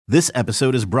This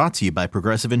episode is brought to you by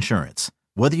Progressive Insurance.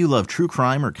 Whether you love true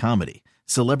crime or comedy,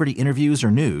 celebrity interviews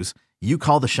or news, you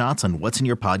call the shots on what's in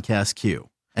your podcast queue.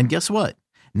 And guess what?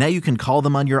 Now you can call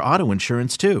them on your auto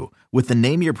insurance too with the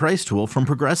Name Your Price tool from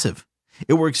Progressive.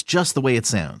 It works just the way it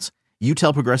sounds. You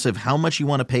tell Progressive how much you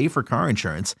want to pay for car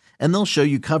insurance, and they'll show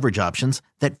you coverage options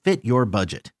that fit your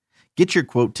budget. Get your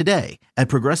quote today at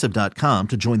Progressive.com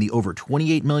to join the over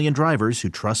 28 million drivers who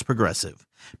trust Progressive.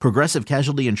 Progressive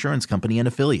Casualty Insurance Company and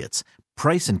Affiliates.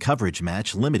 Price and coverage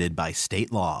match limited by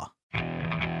state law.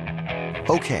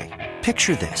 Okay,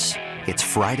 picture this. It's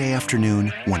Friday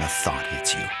afternoon when a thought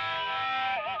hits you.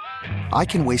 I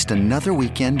can waste another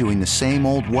weekend doing the same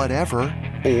old whatever,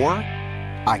 or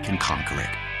I can conquer it.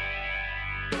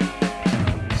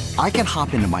 I can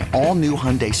hop into my all-new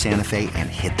Hyundai Santa Fe and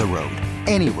hit the road.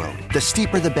 Any road. The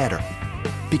steeper, the better.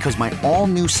 Because my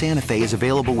all-new Santa Fe is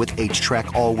available with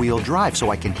H-Track all-wheel drive,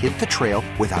 so I can hit the trail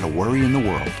without a worry in the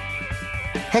world.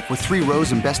 Heck, with 3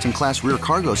 rows and best-in-class rear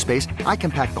cargo space, I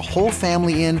can pack the whole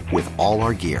family in with all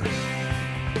our gear.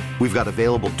 We've got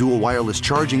available dual wireless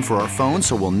charging for our phones,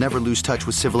 so we'll never lose touch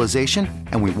with civilization,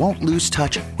 and we won't lose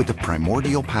touch with the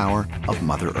primordial power of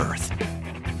Mother Earth.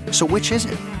 So which is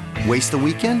it? Waste the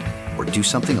weekend or do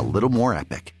something a little more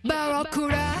epic?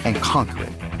 And conquer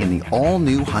it in the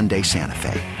all-new Hyundai Santa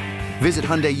Fe. Visit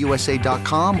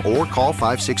HyundaiUSA.com or call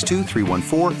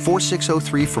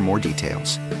 562-314-4603 for more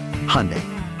details. Hyundai,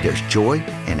 there's joy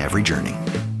in every journey.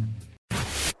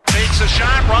 Takes a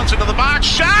shot, runs into the box,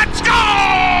 shot, score!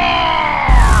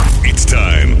 It's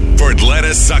time for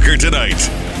Atlanta Soccer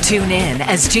Tonight. Tune in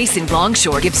as Jason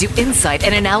Longshore gives you insight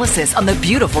and analysis on the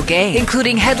beautiful game,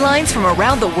 including headlines from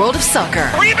around the world of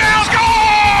soccer. Rebound,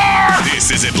 score!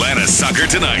 This is Atlanta Soccer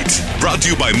Tonight, brought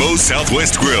to you by Moe's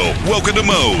Southwest Grill. Welcome to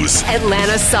Moe's.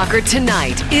 Atlanta Soccer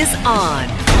Tonight is on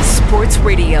Sports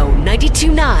Radio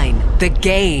 92.9 The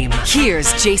Game.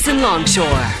 Here's Jason Longshore.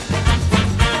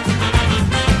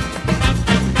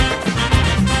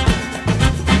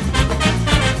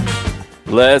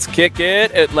 Let's kick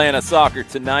it. Atlanta Soccer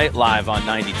Tonight, live on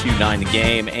 92.9 The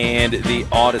Game and the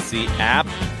Odyssey app.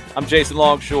 I'm Jason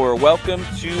Longshore. Welcome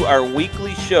to our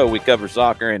weekly show. We cover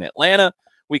soccer in Atlanta.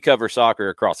 We cover soccer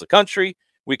across the country.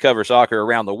 We cover soccer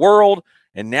around the world.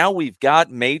 And now we've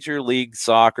got Major League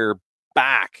Soccer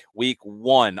back. Week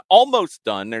 1, almost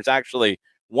done. There's actually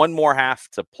one more half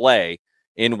to play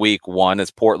in week 1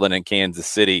 as Portland and Kansas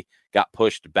City got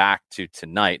pushed back to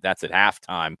tonight. That's at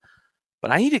halftime.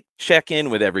 But I need to check in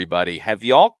with everybody. Have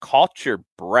y'all caught your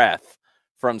breath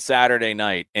from Saturday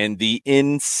night and the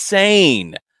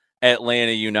insane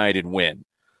Atlanta United win?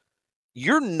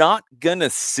 You're not going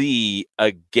to see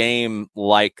a game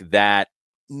like that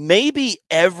maybe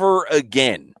ever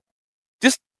again.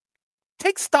 Just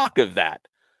take stock of that.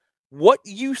 What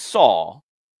you saw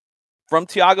from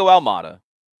Thiago Almada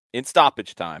in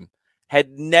stoppage time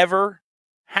had never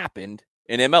happened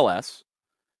in MLS.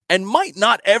 And might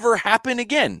not ever happen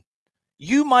again.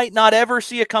 You might not ever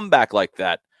see a comeback like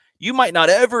that. You might not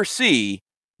ever see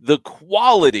the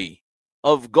quality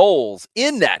of goals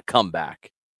in that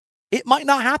comeback. It might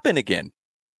not happen again.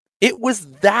 It was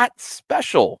that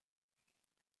special.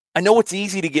 I know it's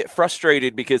easy to get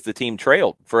frustrated because the team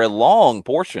trailed for a long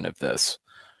portion of this.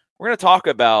 We're going to talk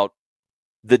about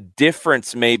the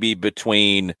difference maybe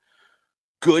between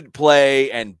good play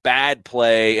and bad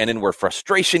play, and then where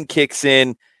frustration kicks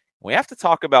in. We have to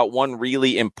talk about one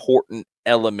really important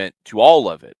element to all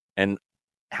of it and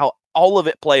how all of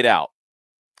it played out.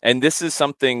 And this is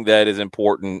something that is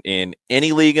important in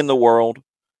any league in the world,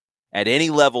 at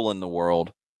any level in the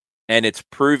world, and it's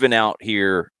proven out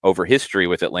here over history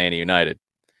with Atlanta United.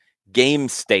 Game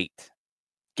state.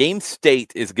 Game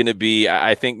state is going to be,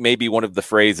 I think, maybe one of the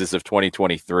phrases of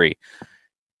 2023.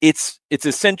 It's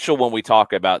essential when we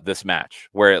talk about this match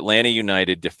where Atlanta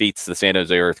United defeats the San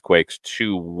Jose Earthquakes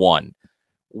 2-1.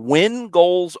 When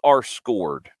goals are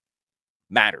scored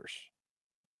matters.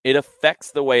 It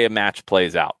affects the way a match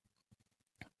plays out.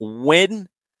 When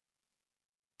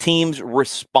teams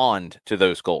respond to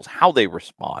those goals, how they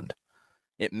respond,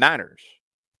 it matters.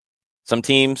 Some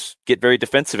teams get very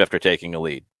defensive after taking a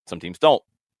lead. Some teams don't.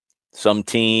 Some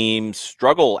teams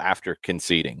struggle after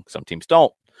conceding. Some teams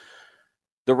don't.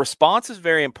 The response is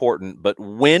very important, but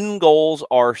when goals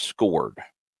are scored,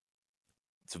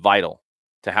 it's vital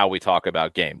to how we talk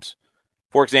about games.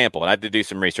 For example, and I had to do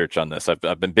some research on this.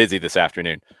 I've been busy this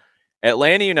afternoon.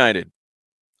 Atlanta United,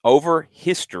 over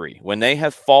history, when they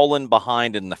have fallen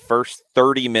behind in the first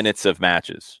 30 minutes of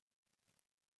matches,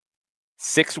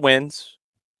 6 wins,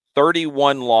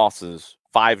 31 losses,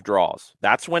 5 draws.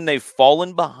 That's when they've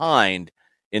fallen behind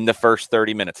in the first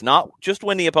 30 minutes. Not just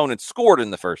when the opponent scored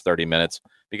in the first 30 minutes,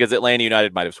 because Atlanta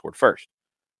United might have scored first.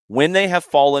 When they have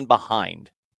fallen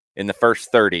behind in the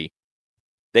first 30,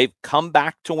 they've come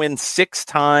back to win 6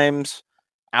 times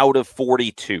out of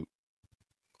 42.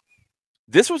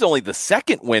 This was only the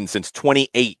second win since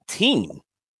 2018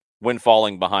 when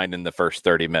falling behind in the first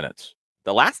 30 minutes.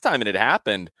 The last time it had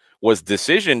happened was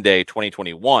Decision Day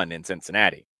 2021 in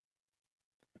Cincinnati.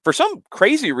 For some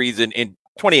crazy reason in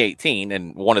 2018,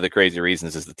 and one of the crazy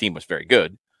reasons is the team was very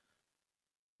good,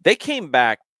 they came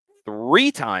back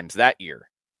 3 times that year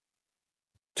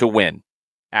to win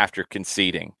after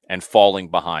conceding and falling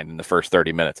behind in the first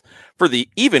 30 minutes. For the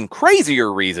even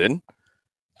crazier reason,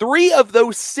 3 of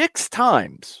those 6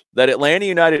 times that Atlanta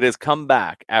United has come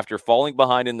back after falling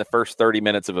behind in the first 30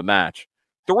 minutes of a match,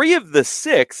 3 of the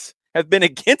 6 have been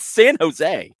against San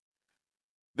Jose.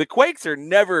 The Quakes are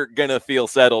never going to feel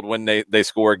settled when they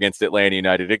score against Atlanta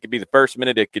United. It could be the first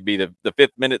minute, it could be the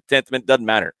 5th minute, 10th minute, doesn't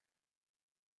matter.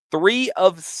 3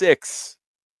 of 6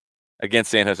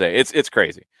 against San Jose. It's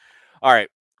crazy. All right,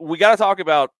 we got to talk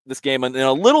about this game in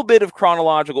a little bit of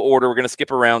chronological order. We're going to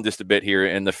skip around just a bit here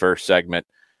in the first segment.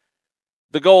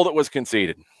 The goal that was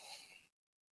conceded.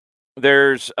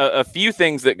 There's a few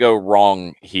things that go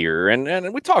wrong here,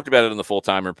 and we talked about it in the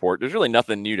full-time report. There's really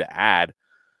nothing new to add.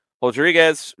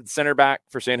 Rodriguez, center back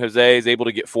for San Jose, is able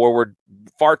to get forward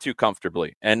far too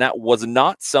comfortably, and that was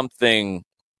not something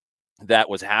that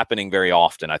was happening very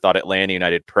often. I thought Atlanta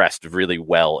United pressed really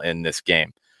well in this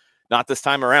game. Not this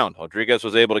time around. Rodriguez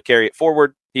was able to carry it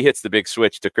forward. He hits the big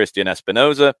switch to Christian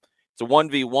Espinoza. It's a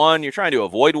 1v1. You're trying to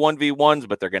avoid 1v1s,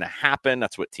 but they're going to happen.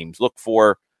 That's what teams look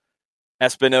for.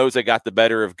 Espinoza got the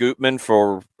better of Gutman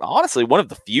for, honestly, one of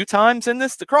the few times in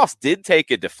this. The cross did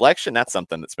take a deflection. That's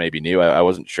something that's maybe new. I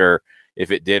wasn't sure if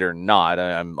it did or not.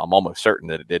 I'm almost certain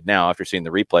that it did now after seeing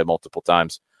the replay multiple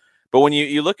times. But when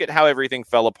you look at how everything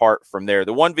fell apart from there,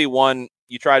 the 1v1,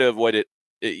 you try to avoid it.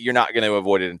 You're not going to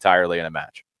avoid it entirely in a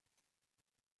match.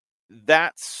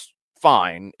 That's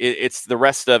fine. It's the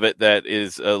rest of it that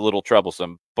is a little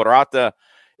troublesome. Purata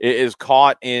is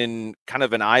caught in kind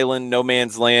of an island, no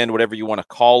man's land, whatever you want to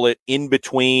call it, in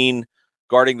between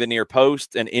guarding the near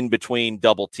post and in between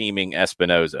double teaming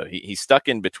Espinoza. He's stuck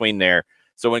in between there.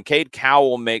 So when Cade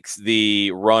Cowell makes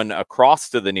the run across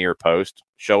to the near post,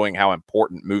 showing how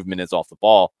important movement is off the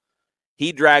ball,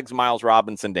 he drags Miles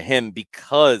Robinson to him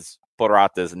because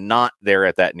Purata is not there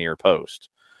at that near post.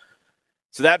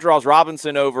 So that draws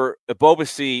Robinson over.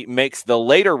 Ebobisse makes the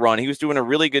later run. He was doing a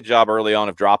really good job early on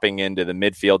of dropping into the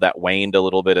midfield. That waned a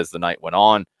little bit as the night went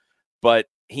on. But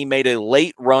he made a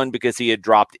late run because he had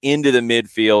dropped into the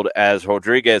midfield as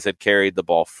Rodriguez had carried the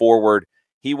ball forward.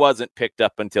 He wasn't picked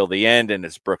up until the end, and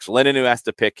it's Brooks Lennon who has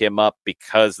to pick him up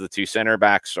because the 2 center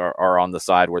backs are on the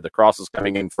side where the cross is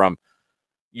coming in from.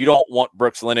 You don't want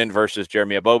Brooks Lennon versus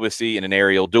Jeremy Ebobisse in an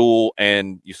aerial duel,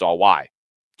 and you saw why.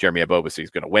 Jeremy Ebobisse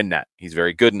is going to win that. He's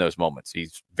very good in those moments.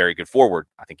 He's very good forward.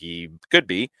 I think he could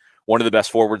be one of the best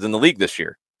forwards in the league this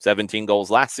year. 17 goals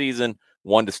last season,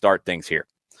 1 to start things here.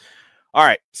 All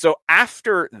right, so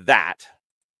after that,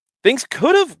 things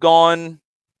could have gone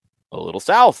a little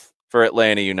south for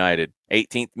Atlanta United.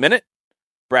 18th minute,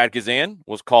 Brad Guzan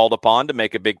was called upon to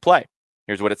make a big play.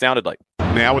 Here's what it sounded like.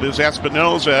 Now it is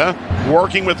Espinoza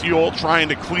working with Yule, trying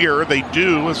to clear. They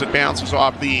do as it bounces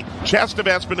off the chest of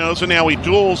Espinoza. Now he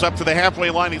duels up to the halfway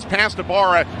line. He's past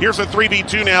Ibarra. Here's a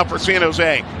 3v2 now for San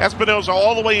Jose. Espinoza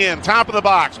all the way in, top of the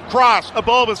box. Cross,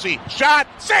 Ebobisse, shot,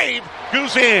 save,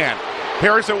 Guzan.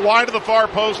 Parries it wide to the far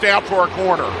post, out for a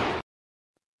corner.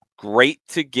 Great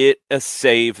to get a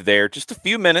save there just a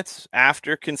few minutes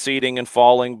after conceding and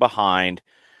falling behind.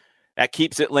 That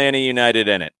keeps Atlanta United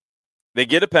in it. They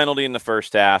get a penalty in the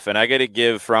first half, and I got to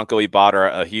give Franco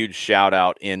Ibarra a huge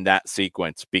shout-out in that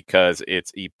sequence because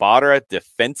it's Ibarra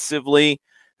defensively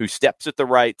who steps at the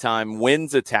right time,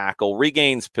 wins a tackle,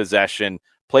 regains possession,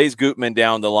 plays Gutman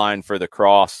down the line for the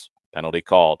cross, penalty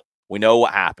called. We know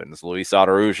what happens. Luis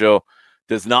Araujo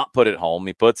does not put it home.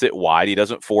 He puts it wide. He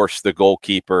doesn't force the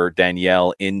goalkeeper,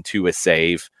 Danielle, into a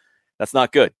save. That's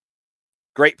not good.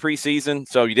 Great preseason,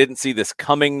 so you didn't see this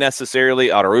coming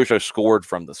necessarily. Araujo scored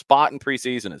from the spot in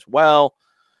preseason as well.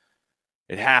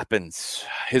 It happens.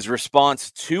 His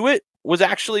response to it was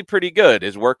actually pretty good.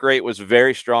 His work rate was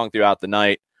very strong throughout the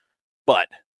night, but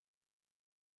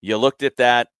you looked at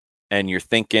that and you're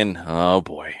thinking, oh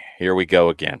boy, here we go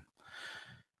again.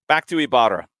 Back to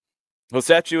Ibarra.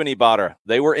 Rossetto and Ibarra,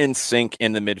 they were in sync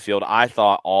in the midfield, I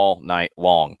thought, all night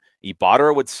long.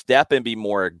 Ibarra would step and be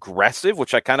more aggressive,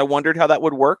 which I kind of wondered how that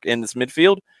would work in this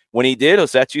midfield. When he did,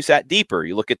 Rossetto sat deeper.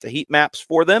 You look at the heat maps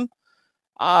for them.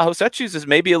 Rossetto's is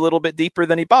maybe a little bit deeper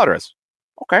than Ibarra's.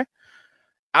 Okay.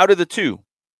 Out of the two,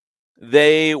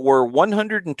 they were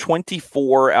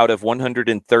 124 out of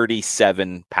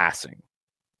 137 passing.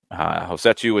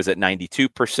 Hosetsu was at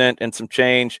 92% and some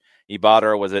change.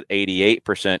 Ibarra was at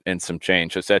 88% and some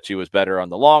change. Hosetsu was better on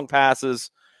the long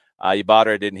passes.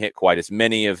 Ibarra didn't hit quite as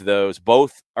many of those.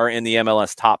 Both are in the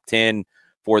MLS top 10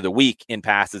 for the week in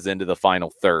passes into the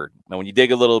final third. Now, when you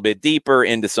dig a little bit deeper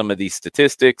into some of these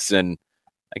statistics, and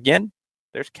again,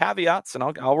 there's caveats, and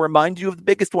I'll remind you of the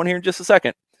biggest one here in just a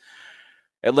second.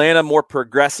 Atlanta more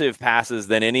progressive passes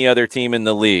than any other team in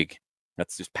the league.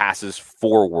 That's just passes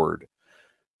forward.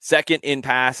 Second in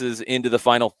passes into the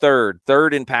final third.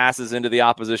 Third in passes into the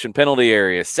opposition penalty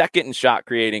area. Second in shot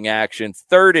creating actions.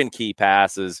 Third in key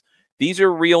passes. These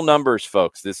are real numbers,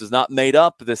 folks. This is not made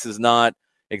up. This is not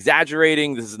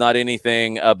exaggerating. This is not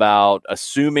anything about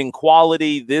assuming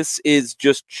quality. This is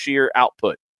just sheer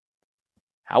output.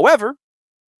 However,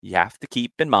 you have to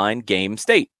keep in mind game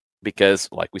state. Because,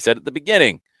 like we said at the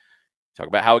beginning, you talk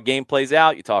about how a game plays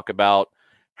out. You talk about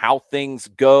how things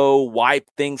go, why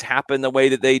things happen the way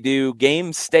that they do.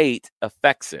 Game state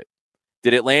affects it.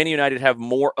 Did Atlanta United have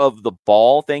more of the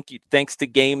ball thanks to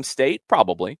game state?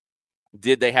 Probably.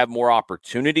 Did they have more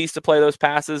opportunities to play those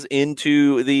passes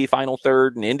into the final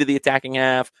third and into the attacking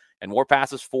half and more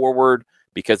passes forward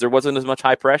because there wasn't as much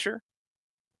high pressure?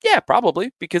 Yeah,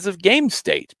 probably because of game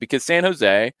state, because San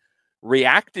Jose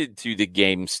reacted to the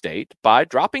game state by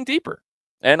dropping deeper.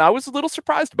 And I was a little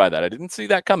surprised by that. I didn't see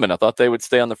that coming. I thought they would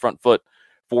stay on the front foot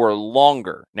for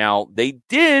longer. Now, they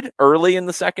did early in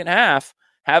the second half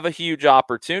have a huge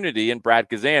opportunity, and Brad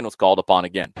Kazan was called upon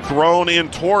again. Thrown in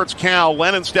towards Cal.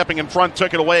 Lennon stepping in front,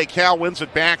 took it away. Cal wins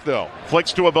it back, though.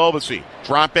 Flicks to Abobasi.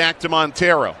 Drop back to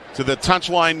Montero. To the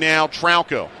touchline now,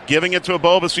 Trauco. Giving it to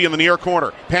Abobasi in the near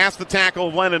corner. Past the tackle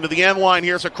of Lennon to the end line.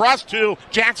 Here's a cross to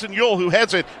Jackson Yule, who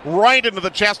heads it right into the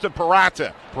chest of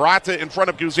Parata. Parata in front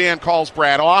of Guzan calls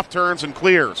Brad off, turns and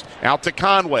clears. Out to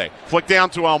Conway. Flick down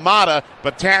to Almada,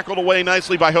 but tackled away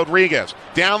nicely by Rodriguez.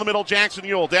 Down the middle, Jackson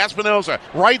Yule to Espinoza.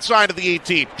 Right side of the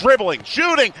 18. Dribbling,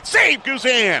 shooting, save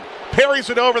Guzan. Parries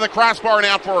it over the crossbar and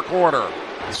out for a corner.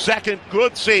 Second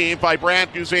good save by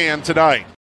Brad Guzan tonight.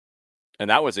 And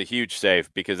that was a huge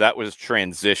save because that was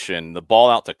transition. The ball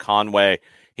out to Conway.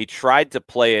 He tried to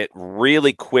play it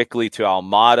really quickly to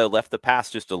Almada, left the pass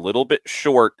just a little bit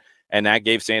short, and that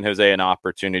gave San Jose an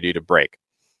opportunity to break.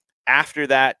 After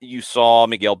that, you saw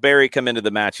Miguel Berry come into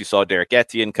the match. You saw Derek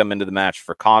Etienne come into the match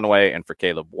for Conway and for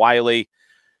Caleb Wiley.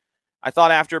 I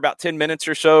thought after about 10 minutes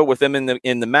or so with them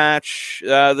in the match,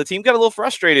 the team got a little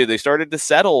frustrated. They started to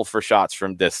settle for shots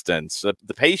from distance.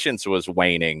 The patience was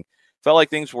waning. Felt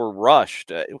like things were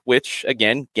rushed, which,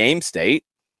 again, game state.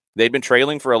 They'd been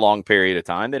trailing for a long period of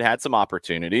time. They'd had some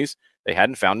opportunities. They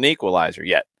hadn't found an equalizer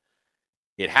yet.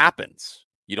 It happens.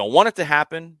 You don't want it to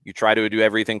happen. You try to do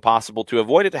everything possible to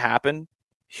avoid it to happen.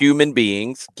 Human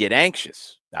beings get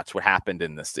anxious. That's what happened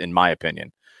in this, in my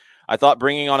opinion. I thought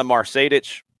bringing on a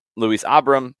Marcedic, Luis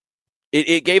Abram,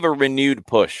 it gave a renewed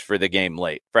push for the game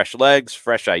late. Fresh legs,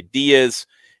 fresh ideas,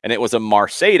 and it was a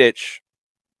Marcedic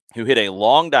who hit a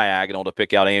long diagonal to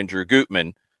pick out Andrew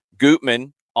Gutman.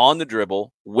 Gutman, on the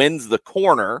dribble, wins the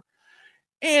corner.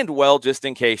 And, well, just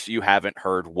in case you haven't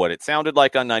heard what it sounded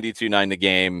like on 92.9 The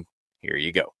Game, here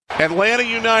you go. Atlanta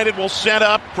United will set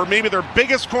up for maybe their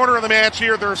biggest corner of the match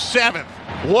here, their seventh.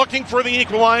 Looking for the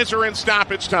equalizer in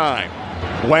stoppage time.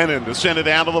 Lennon to send it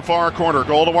down to the far corner.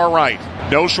 Goal to our right.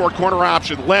 No short corner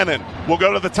option. Lennon will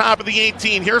go to the top of the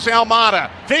 18. Here's Almada.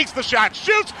 Takes the shot.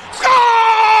 Shoots. Score!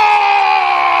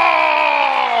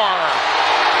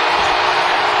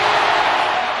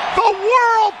 The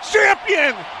world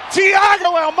champion,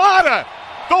 Thiago Almada.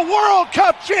 The World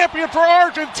Cup champion for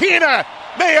Argentina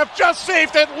may have just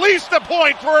saved at least a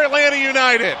point for Atlanta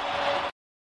United.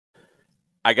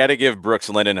 I got to give Brooks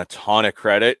Lennon a ton of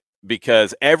credit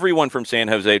because everyone from San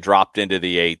Jose dropped into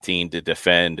the 18 to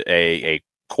defend a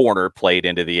corner played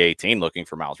into the 18, looking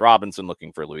for Miles Robinson,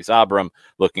 looking for Luis Abram,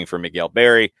 looking for Miguel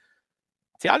Berry.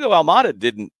 Thiago Almada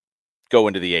didn't go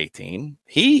into the 18.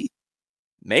 He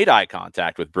made eye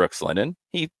contact with Brooks Lennon.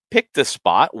 He picked a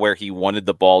spot where he wanted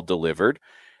the ball delivered,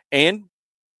 and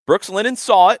Brooks Lennon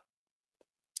saw it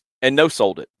and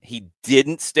no-sold it. He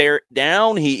didn't stare it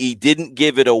down. He didn't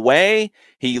give it away.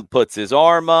 He puts his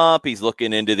arm up. He's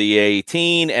looking into the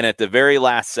 18, and at the very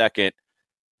last second,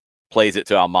 plays it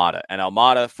to Almada. And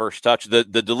Almada, first touch. The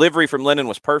delivery from Lennon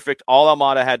was perfect. All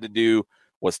Almada had to do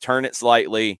was turn it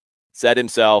slightly, set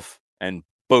himself, and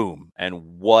boom.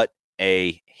 And what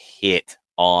a hit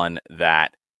on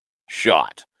that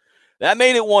shot. That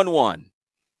made it 1-1.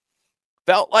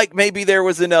 Felt like maybe there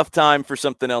was enough time for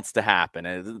something else to happen.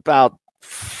 About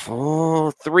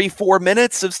 3-4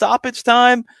 minutes of stoppage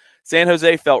time. San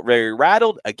Jose felt very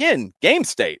rattled. Again, game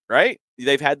state, right?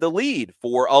 They've had the lead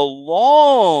for a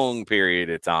long period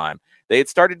of time. They had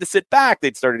started to sit back.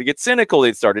 They'd started to get cynical.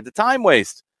 They'd started to time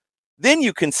waste. Then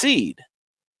you concede.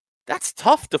 That's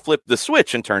tough to flip the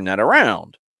switch and turn that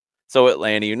around. So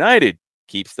Atlanta United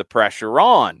keeps the pressure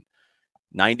on.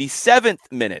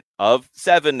 97th minute of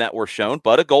 7 that were shown,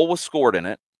 but a goal was scored in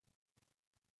it.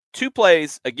 2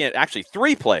 plays, again, actually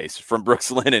 3 plays from Brooks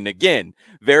Lennon. Again,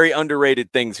 very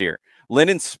underrated things here.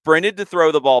 Lennon sprinted to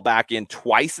throw the ball back in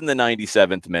twice in the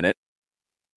 97th minute.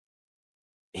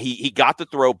 He got the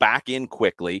throw back in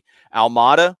quickly.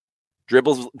 Almada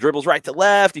dribbles right to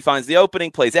left. He finds the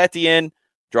opening, plays Etienne,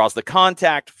 draws the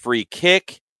contact, free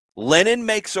kick. Lennon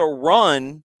makes a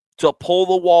run to pull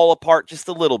the wall apart just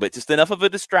a little bit, just enough of a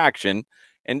distraction.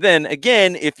 And then,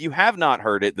 again, if you have not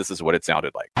heard it, this is what it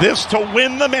sounded like. This to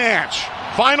win the match.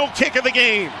 Final kick of the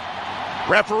game.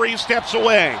 Referee steps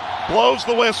away, blows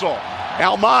the whistle.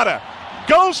 Almada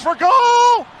goes for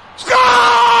goal. Score!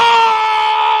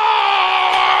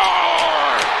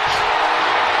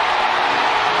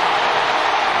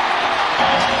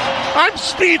 I'm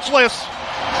speechless.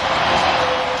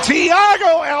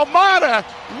 Thiago Almada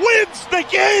wins the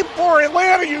game for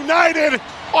Atlanta United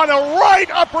on a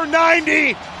right upper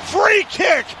 90 free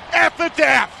kick at the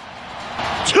death.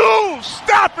 2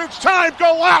 stoppage time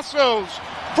golazos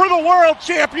for the world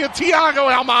champion Thiago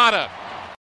Almada.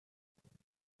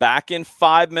 Back in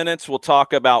 5 minutes, we'll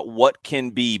talk about what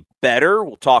can be better.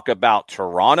 We'll talk about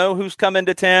Toronto, who's coming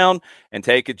to town, and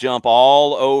take a jump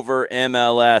all over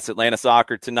MLS. Atlanta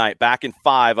Soccer Tonight. Back in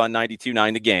 5 on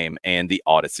 92.9 The Game and the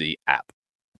Odyssey app.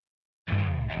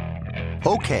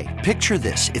 Okay, picture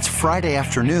this. It's Friday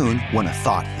afternoon when a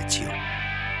thought hits you.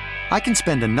 I can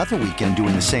spend another weekend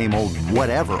doing the same old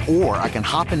whatever, or I can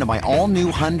hop into my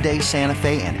all-new Hyundai Santa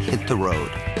Fe and hit the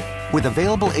road. With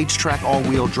available H-Track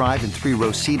all-wheel drive and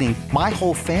 3-row seating, my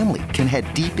whole family can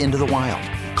head deep into the wild.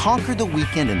 Conquer the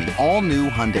weekend in the all-new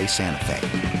Hyundai Santa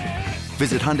Fe.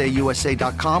 Visit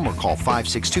HyundaiUSA.com or call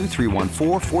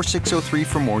 562-314-4603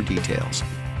 for more details.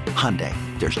 Hyundai,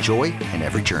 there's joy in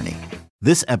every journey.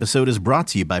 This episode is brought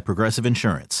to you by Progressive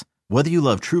Insurance. Whether you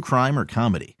love true crime or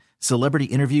comedy, celebrity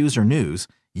interviews or news,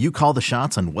 you call the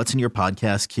shots on what's in your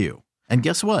podcast queue. And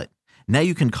guess what? Now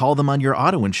you can call them on your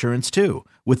auto insurance too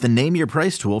with the Name Your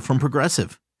Price tool from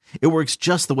Progressive. It works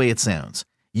just the way it sounds.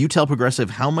 You tell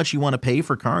Progressive how much you want to pay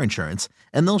for car insurance,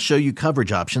 and they'll show you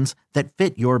coverage options that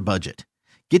fit your budget.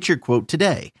 Get your quote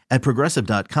today at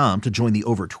Progressive.com to join the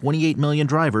over 28 million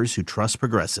drivers who trust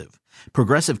Progressive.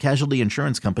 Progressive Casualty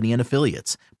Insurance Company and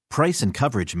Affiliates. Price and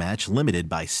coverage match limited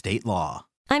by state law.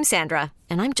 I'm Sandra,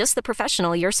 and I'm just the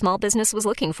professional your small business was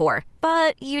looking for.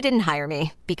 But you didn't hire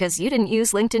me because you didn't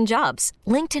use LinkedIn Jobs.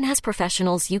 LinkedIn has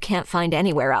professionals you can't find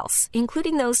anywhere else,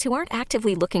 including those who aren't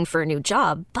actively looking for a new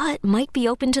job, but might be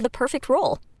open to the perfect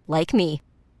role, like me.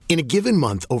 In a given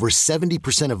month, over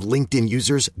 70% of LinkedIn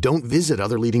users don't visit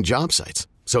other leading job sites.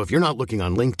 So if you're not looking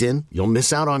on LinkedIn, you'll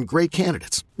miss out on great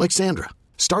candidates like Sandra.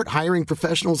 Start hiring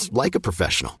professionals like a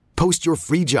professional. Post your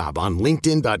free job on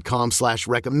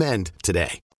linkedin.com/recommend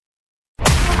today.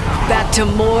 Back to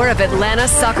more of Atlanta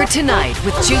Soccer Tonight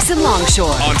with Jason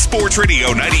Longshore. On Sports Radio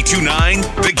 92.9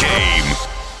 The Game.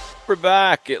 We're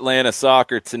back. Atlanta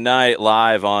Soccer Tonight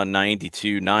live on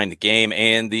 92.9 The Game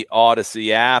and the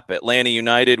Odyssey app. Atlanta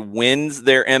United wins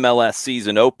their MLS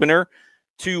season opener.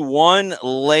 2-1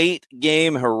 late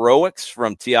game heroics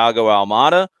from Thiago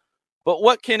Almada. But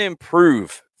what can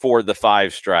improve for the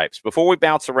Five Stripes? Before we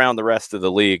bounce around the rest of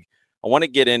the league, I want to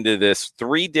get into this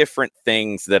 3 different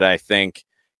things that I think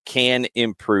can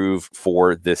improve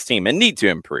for this team and need to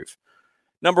improve.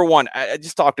 Number 1, I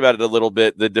just talked about it a little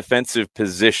bit, the defensive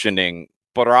positioning.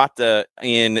 Purata,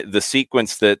 in the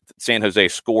sequence that San Jose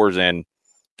scores in,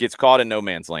 gets caught in no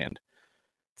man's land.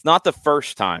 It's not the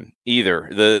first time either.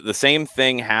 The same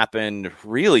thing happened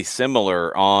really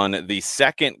similar on the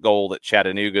second goal that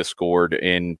Chattanooga scored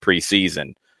in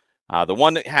preseason. The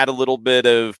one that had a little bit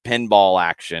of pinball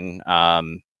action,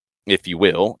 if you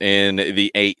will, in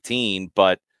the 18,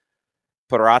 but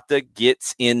Purata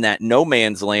gets in that no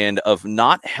man's land of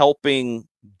not helping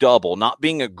double, not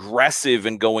being aggressive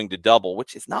and going to double,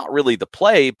 which is not really the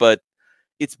play, but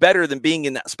it's better than being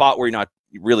in that spot where you're not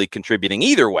really contributing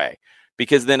either way,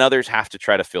 because then others have to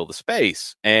try to fill the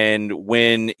space. And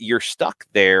when you're stuck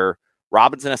there,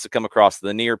 Robinson has to come across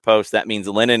the near post. That means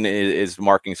Lennon is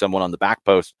marking someone on the back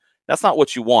post. That's not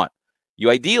what you want. You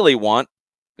ideally want,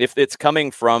 if it's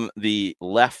coming from the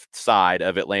left side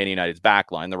of Atlanta United's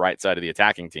back line, the right side of the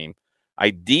attacking team,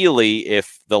 ideally,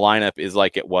 if the lineup is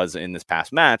like it was in this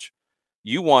past match,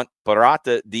 You want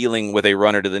Purata dealing with a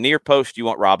runner to the near post. You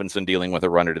want Robinson dealing with a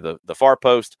runner to the far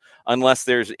post, unless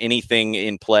there's anything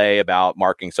in play about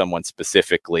marking someone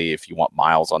specifically if you want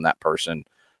miles on that person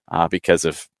because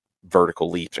of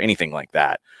vertical leaps, anything like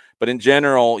that. But in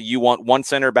general, you want one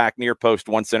center back near post,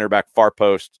 one center back far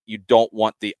post. You don't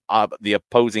want the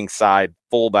opposing side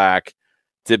fullback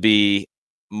to be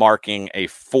marking a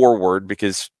forward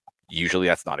because usually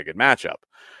that's not a good matchup.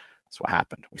 That's what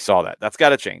happened. We saw that. That's got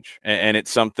to change. And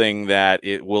it's something that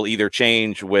it will either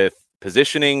change with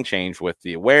positioning, change with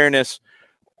the awareness,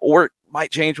 or it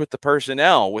might change with the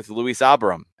personnel with Luis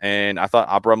Abram. And I thought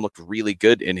Abram looked really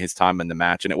good in his time in the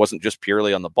match. And it wasn't just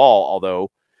purely on the ball, although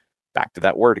back to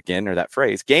that word again, or that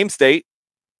phrase, game state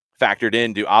factored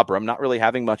into Abram not really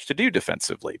having much to do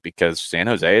defensively because San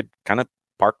Jose had kind of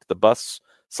parked the bus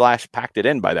 / packed it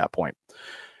in by that point.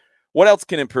 What else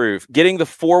can improve? Getting the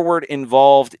forward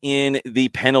involved in the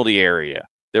penalty area.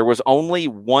 There was only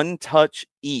one touch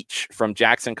each from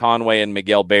Jackson Conway and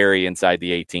Miguel Berry inside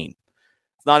the 18.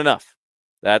 It's not enough.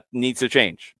 That needs to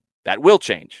change. That will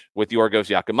change with Yorgos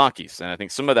Giakoumakis. And I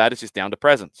think some of that is just down to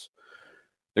presence.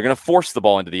 They're going to force the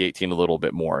ball into the 18 a little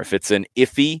bit more. If it's an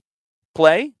iffy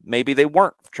play, maybe they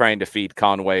weren't trying to feed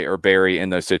Conway or Berry in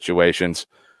those situations.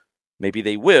 Maybe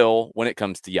they will when it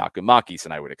comes to Giakoumakis,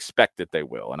 and I would expect that they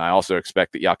will. And I also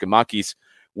expect that Giakoumakis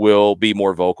will be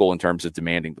more vocal in terms of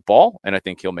demanding the ball, and I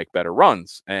think he'll make better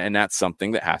runs, and that's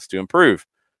something that has to improve.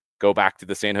 Go back to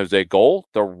the San Jose goal.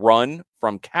 The run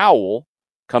from Cowell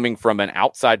coming from an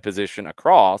outside position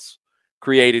across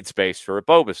created space for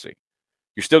Ebobisse.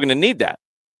 You're still going to need that,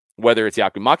 whether it's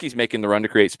Giakoumakis making the run to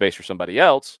create space for somebody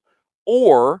else,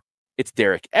 or it's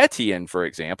Derek Etienne, for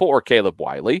example, or Caleb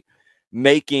Wiley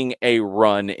making a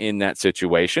run in that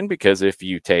situation, because if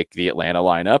you take the Atlanta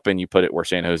lineup and you put it where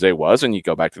San Jose was and you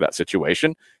go back to that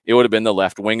situation, it would have been the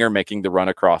left winger making the run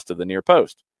across to the near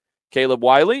post. Caleb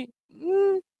Wiley,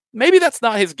 maybe that's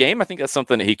not his game. I think that's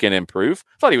something that he can improve.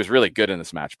 I thought he was really good in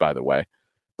this match, by the way.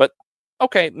 But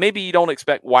okay, maybe you don't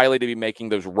expect Wiley to be making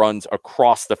those runs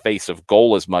across the face of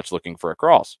goal as much looking for a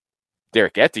cross.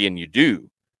 Derek Etienne, you do.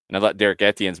 And I thought Derek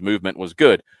Etienne's movement was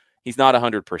good. He's not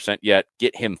 100% yet.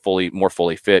 Get him more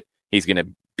fully fit. He's going to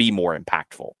be more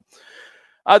impactful.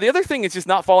 The other thing is just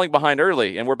not falling behind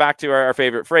early. And we're back to our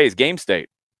favorite phrase, game state.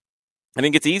 I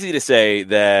think it's easy to say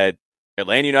that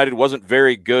Atlanta United wasn't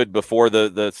very good before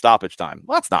the stoppage time.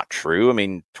 Well, that's not true. I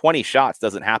mean, 20 shots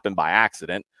doesn't happen by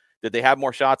accident. Did they have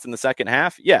more shots in the second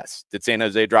half? Yes. Did San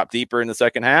Jose drop deeper in the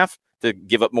second half to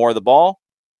give up more of the ball?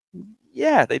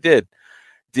 Yeah, they did.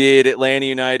 Did Atlanta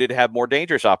United have more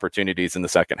dangerous opportunities in the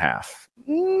second half?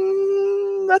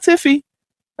 That's iffy.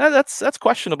 That's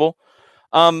questionable.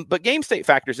 But game state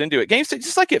factors into it. Game state,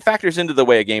 just like it factors into the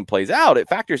way a game plays out, it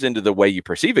factors into the way you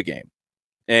perceive a game.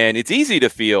 And it's easy to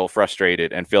feel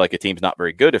frustrated and feel like a team's not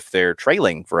very good if they're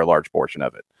trailing for a large portion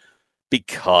of it.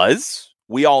 Because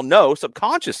we all know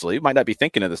subconsciously, might not be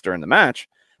thinking of this during the match,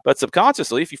 but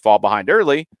subconsciously, if you fall behind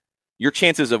early, your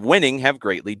chances of winning have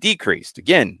greatly decreased.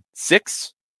 Again,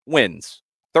 6 wins,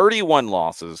 31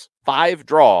 losses, 5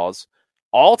 draws,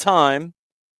 all time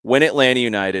when Atlanta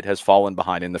United has fallen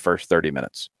behind in the first 30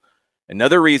 minutes.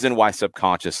 Another reason why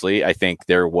subconsciously I think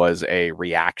there was a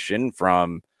reaction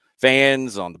from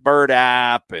fans on the Bird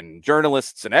app and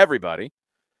journalists and everybody.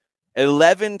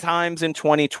 11 times in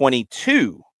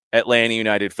 2022, Atlanta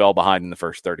United fell behind in the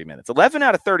first 30 minutes. 11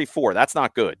 out of 34. That's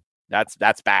not good.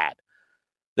 That's bad.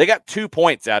 They got 2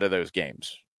 points out of those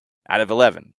games, out of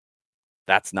 11.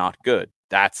 That's not good.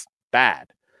 That's bad.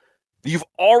 You've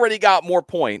already got more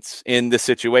points in this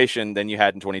situation than you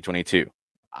had in 2022.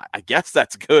 I guess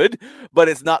that's good, but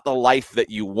it's not the life that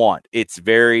you want. It's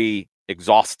very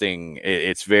exhausting.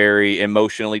 It's very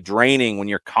emotionally draining when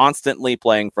you're constantly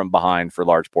playing from behind for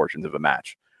large portions of a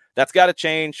match. That's got to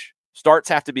change. Starts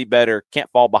have to be better.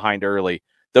 Can't fall behind early.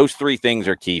 Those 3 things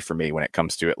are key for me when it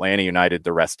comes to Atlanta United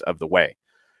the rest of the way.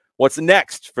 What's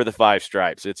next for the Five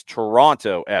Stripes? It's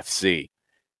Toronto FC.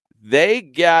 They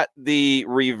got the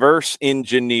reverse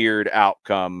engineered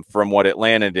outcome from what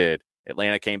Atlanta did.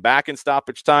 Atlanta came back in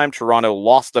stoppage time. Toronto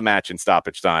lost the match in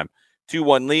stoppage time.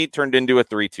 2-1 lead turned into a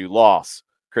 3-2 loss.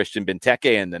 Christian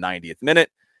Benteke in the 90th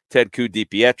minute. Tedku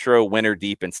DiPietro, winner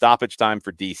deep in stoppage time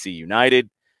for DC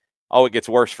United. Oh, it gets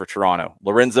worse for Toronto.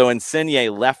 Lorenzo Insigne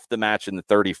left the match in the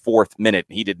 34th minute.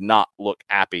 He did not look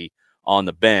happy on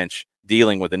the bench,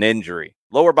 dealing with an injury.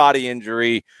 Lower body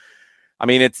injury. I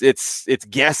mean, it's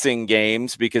guessing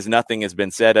games because nothing has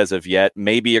been said as of yet.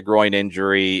 Maybe a groin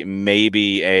injury,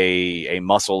 maybe a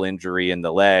muscle injury in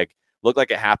the leg. Looked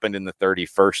like it happened in the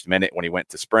 31st minute when he went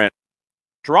to sprint.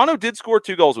 Toronto did score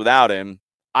 2 goals without him,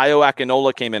 Ayo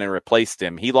Akinola came in and replaced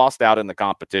him. He lost out in the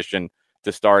competition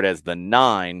to start as the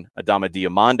 9. Adama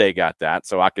Diomande got that.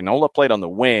 So Akinola played on the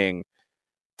wing,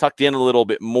 tucked in a little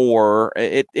bit more.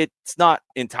 It's not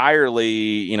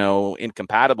entirely,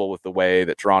 incompatible with the way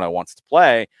that Toronto wants to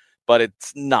play, but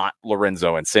it's not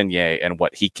Lorenzo Insigne and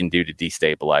what he can do to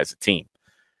destabilize a team.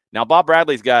 Now, Bob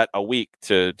Bradley's got a week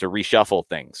to reshuffle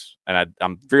things, and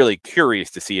I'm really curious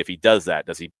to see if he does that.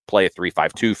 Does he play a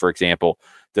 3-5-2, for example?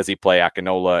 Does he play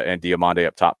Akinola and Diomande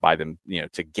up top by them,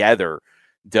 together?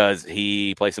 Does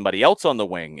he play somebody else on the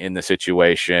wing in the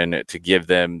situation to give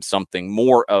them something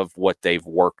more of what they've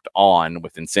worked on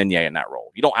with Insigne in that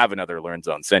role? You don't have another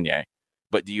Lorenzo Insigne,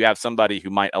 but do you have somebody who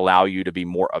might allow you to be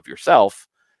more of yourself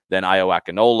than Ayo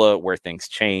Akinola, where things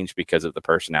change because of the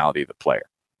personality of the player?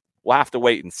 We'll have to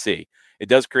wait and see. It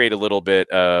does create a little bit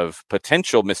of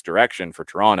potential misdirection for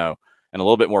Toronto and a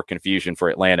little bit more confusion for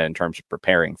Atlanta in terms of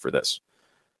preparing for this.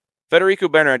 Federico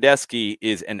Bernardeschi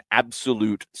is an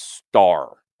absolute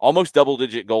star. Almost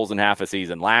double-digit goals in half a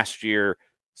season last year,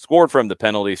 scored from the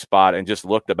penalty spot, and just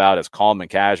looked about as calm and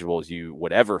casual as you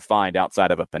would ever find outside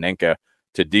of a Panenka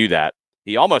to do that.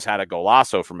 He almost had a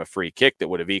golazo from a free kick that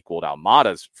would have equaled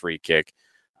Almada's free kick.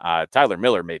 Tyler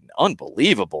Miller made an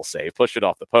unbelievable save, pushed it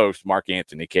off the post.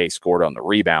 Mark-Anthony Kaye scored on the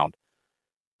rebound.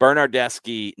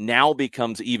 Bernardeschi now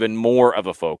becomes even more of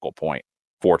a focal point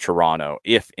for Toronto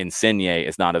if Insigne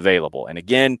is not available. And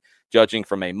again, judging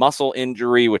from a muscle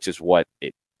injury, which is what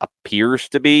it appears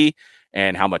to be,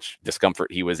 and how much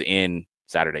discomfort he was in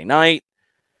Saturday night,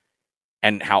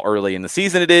 and how early in the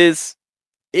season it is,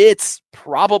 it's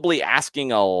probably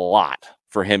asking a lot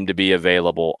for him to be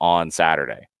available on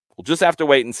Saturday. We'll just have to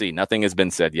wait and see. Nothing has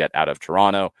been said yet out of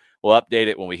Toronto. We'll update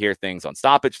it when we hear things on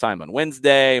stoppage time on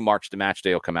Wednesday. March to Match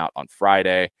Day will come out on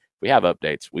Friday. If we have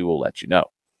updates, we will let you know.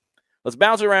 Let's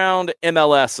bounce around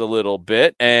MLS a little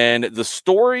bit. And the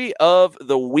story of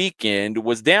the weekend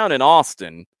was down in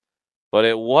Austin, but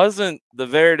it wasn't the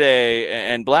Verde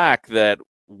and Black that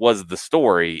was the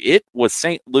story. It was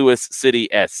St. Louis City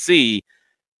SC.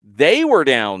 They were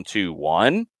down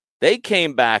 2-1. They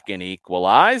came back and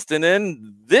equalized, and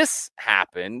then this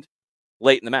happened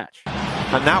late in the match.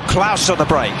 And now Klaus on the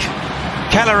break.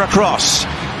 Keller across.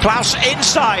 Klaus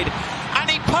inside, and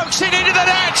he pokes it into the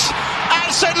net. And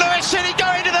St. Louis City go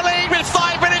into the lead with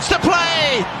 5 minutes to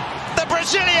play. The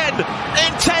Brazilian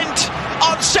intent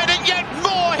on setting yet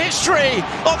more history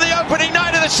on the opening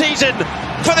night of the season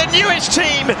for the newest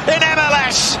team in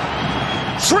MLS.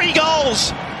 3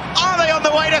 goals. Are they on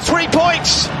the way to 3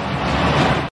 points?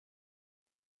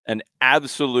 An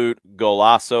absolute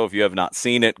golazo. If you have not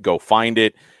seen it, go find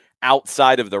it.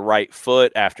 Outside of the right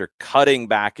foot after cutting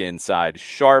back inside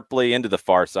sharply into the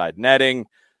far side netting.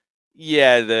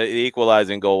 Yeah, the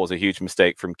equalizing goal was a huge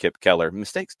mistake from Kip Keller.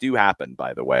 Mistakes do happen,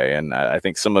 by the way, and I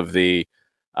think some of the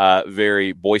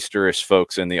very boisterous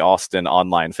folks in the Austin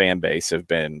online fan base have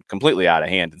been completely out of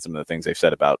hand in some of the things they've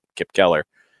said about Kip Keller.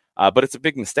 But it's a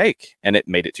big mistake, and it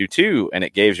made it 2-2, and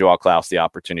it gave Joao Klaus the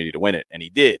opportunity to win it, and he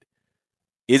did.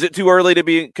 Is it too early to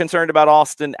be concerned about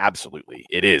Austin? Absolutely.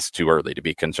 It is too early to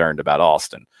be concerned about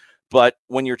Austin. But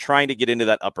when you're trying to get into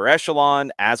that upper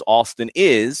echelon, as Austin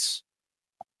is,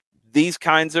 these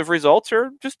kinds of results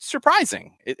are just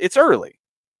surprising. It's early.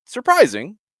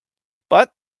 Surprising,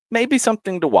 but maybe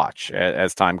something to watch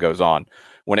as time goes on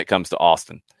when it comes to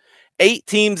Austin. 8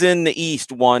 teams in the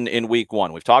East won in week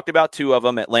 1. We've talked about 2 of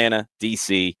them, Atlanta,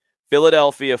 DC.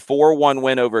 Philadelphia, 4-1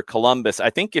 win over Columbus. I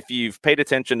think if you've paid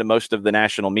attention to most of the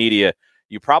national media,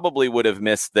 you probably would have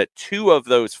missed that 2 of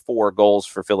those 4 goals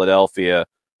for Philadelphia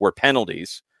were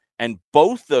penalties. And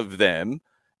both of them,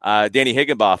 Danny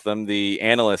Higginbotham, the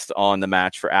analyst on the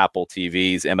match for Apple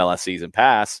TV's MLS Season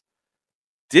Pass,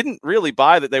 didn't really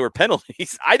buy that they were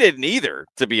penalties. I didn't either,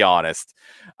 to be honest.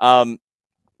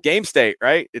 Game state,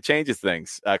 right? It changes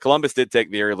things. Columbus did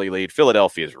take the early lead.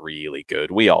 Philadelphia is really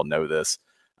good. We all know this.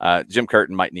 Jim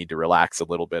Curtin might need to relax a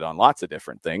little bit on lots of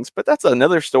different things, but that's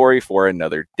another story for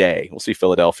another day. We'll see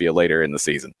Philadelphia later in the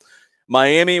season.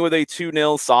 Miami with a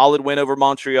 2-0 solid win over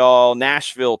Montreal.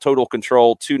 Nashville, total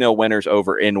control, 2-0 winners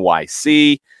over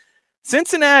NYC.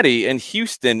 Cincinnati and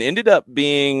Houston ended up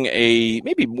being a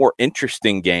maybe more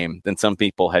interesting game than some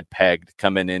people had pegged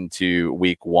coming into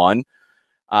week 1.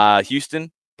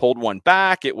 Houston pulled one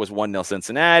back. It was 1-0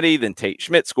 Cincinnati. Then Tate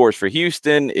Schmidt scores for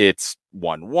Houston. It's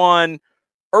 1-1.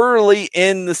 Early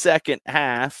in the second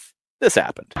half, this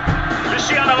happened.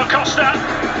 Luciano Acosta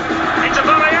into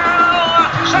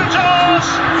Villarreal. Santos.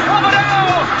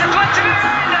 Romano deflected in.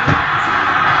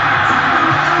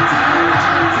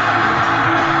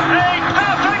 A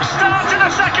perfect start to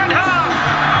the second half.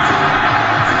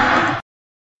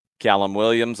 Callum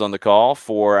Williams on the call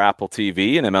for Apple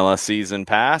TV and MLS Season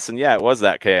Pass. And yeah, it was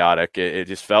that chaotic. It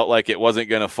just felt like it wasn't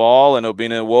going to fall, and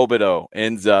Obina Nwobodo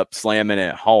ends up slamming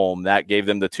it home. That gave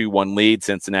them the 2-1 lead.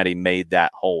 Cincinnati made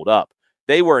that hold up.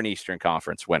 They were an Eastern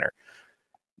Conference winner.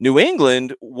 New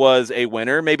England was a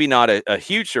winner, maybe not a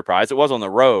huge surprise. It was on the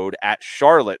road at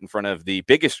Charlotte in front of the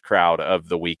biggest crowd of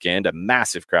the weekend, a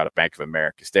massive crowd at Bank of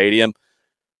America Stadium.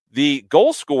 The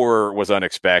goal scorer was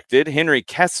unexpected. Henry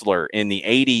Kessler in the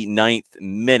 89th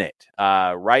minute.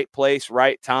 Right place,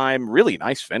 right time. Really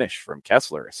nice finish from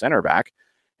Kessler, a center back.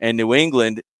 And New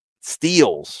England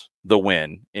steals the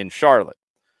win in Charlotte.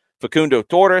 Facundo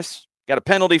Torres got a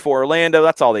penalty for Orlando.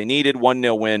 That's all they needed.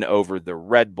 1-0 win over the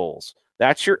Red Bulls.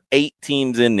 That's your 8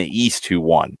 teams in the East who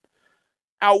won.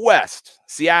 Out West,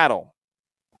 Seattle.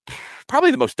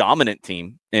 Probably the most dominant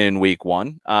team in week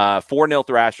 1. 4-0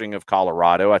 thrashing of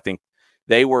Colorado. I think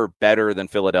they were better than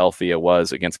Philadelphia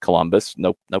was against Columbus.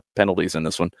 No penalties in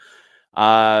this one.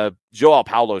 Joao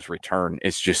Paulo's return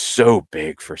is just so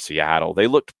big for Seattle. They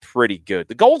looked pretty good.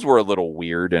 The goals were a little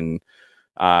weird and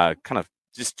kind of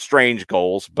just strange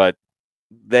goals, but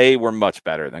they were much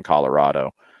better than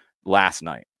Colorado last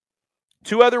night.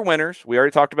 2 other winners. We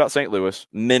already talked about St. Louis.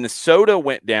 Minnesota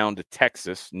went down to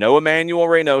Texas. No Emmanuel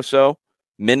Reynoso.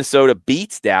 Minnesota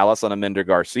beats Dallas on a Minder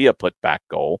Garcia putback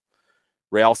goal.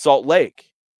 Real Salt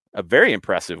Lake, a very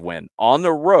impressive win on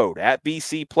the road at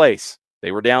BC Place.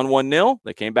 They were down 1-0.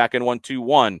 They came back and won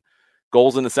 2-1.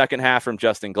 Goals in the second half from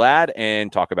Justin Glad,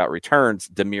 and talk about returns,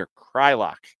 Damir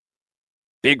Kreilach.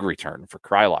 Big return for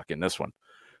Kreilach in this one.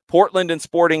 Portland and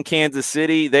Sporting Kansas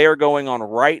City, they are going on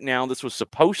right now. This was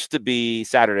supposed to be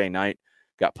Saturday night.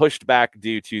 Got pushed back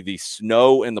due to the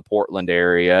snow in the Portland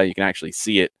area. You can actually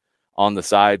see it on the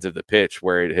sides of the pitch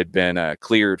where it had been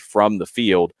cleared from the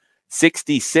field.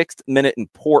 66th minute in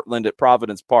Portland at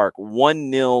Providence Park.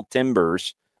 1-0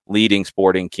 Timbers leading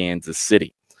Sporting Kansas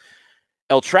City.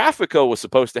 El Tráfico was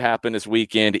supposed to happen this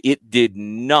weekend. It did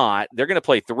not. They're going to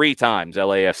play 3 times,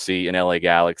 LAFC and LA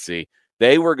Galaxy.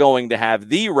 They were going to have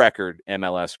the record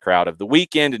MLS crowd of the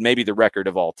weekend and maybe the record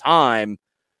of all time.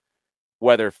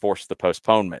 Weather forced the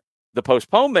postponement. The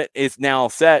postponement is now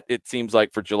set, it seems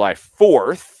like, for July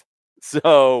 4th.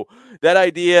 So that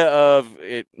idea of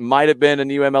it might have been a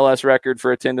new MLS record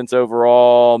for attendance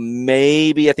overall,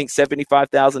 maybe I think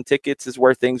 75,000 tickets is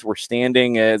where things were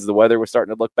standing as the weather was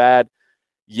starting to look bad.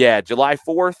 Yeah, July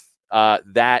 4th,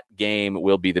 that game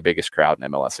will be the biggest crowd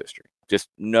in MLS history. Just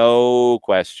no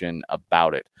question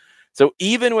about it. So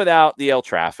even without the El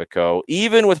Tráfico,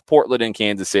 even with Portland and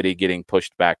Kansas City getting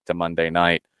pushed back to Monday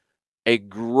night, a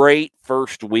great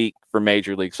first week for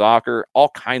Major League Soccer. All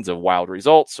kinds of wild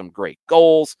results, some great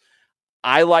goals.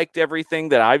 I liked everything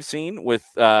that I've seen with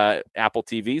Apple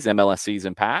TV's MLS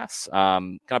Season Pass.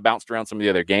 Kind of bounced around some of the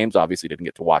other games. Obviously didn't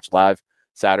get to watch live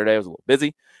Saturday. I was a little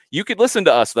busy. You could listen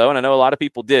to us, though, and I know a lot of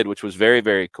people did, which was very,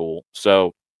 very cool.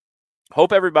 So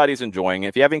hope everybody's enjoying it.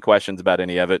 If you have any questions about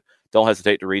any of it, don't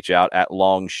hesitate to reach out at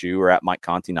Longshoe or at Mike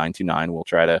Conti 929. We'll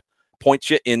try to point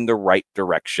you in the right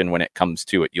direction when it comes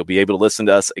to it. You'll be able to listen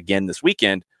to us again this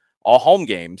weekend. All home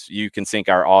games, you can sync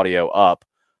our audio up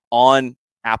on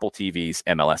Apple TV's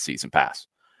MLS Season Pass.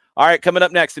 All right, coming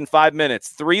up next in 5 minutes,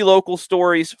 3 local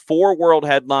stories, 4 world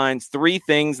headlines, 3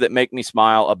 things that make me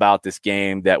smile about this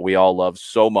game that we all love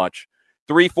so much.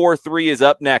 343 is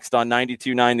up next on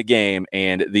 92.9 The Game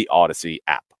and the Odyssey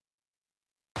app.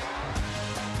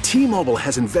 T-Mobile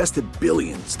has invested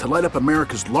billions to light up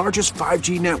America's largest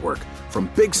 5G network, from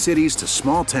big cities to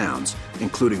small towns,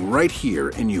 including right here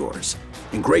in yours.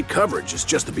 And great coverage is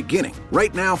just the beginning.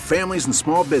 Right now, families and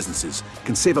small businesses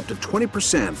can save up to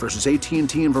 20% versus AT&T and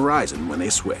Verizon when they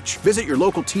switch. Visit your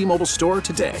local T-Mobile store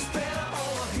today.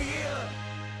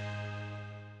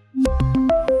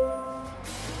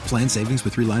 Plan savings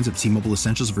with 3 lines of T-Mobile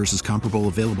Essentials versus comparable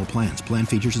available plans. Plan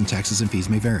features and taxes and fees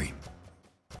may vary.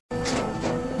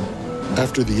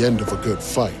 After the end of a good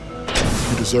fight,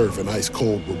 you deserve an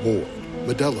ice-cold reward.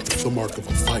 Modelo is the mark of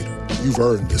a fighter. You've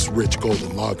earned this rich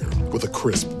golden lager with a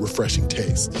crisp, refreshing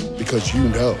taste. Because you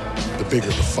know, the bigger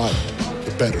the fight,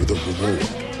 the better the reward.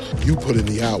 You put in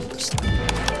the hours,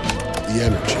 the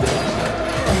energy,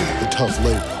 the tough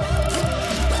labor.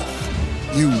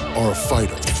 You are a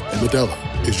fighter, and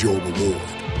Modelo is your reward.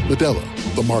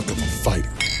 Modelo, the mark of a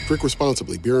fighter. Drink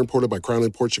responsibly. Beer imported by Crown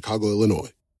Imports, Chicago,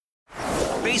 Illinois.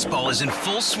 Baseball is in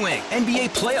full swing.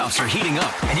 NBA playoffs are heating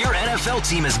up, and your NFL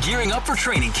team is gearing up for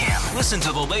training camp. Listen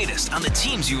to the latest on the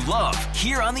teams you love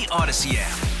here on the Odyssey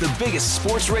app. The biggest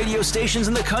sports radio stations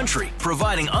in the country,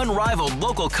 providing unrivaled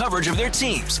local coverage of their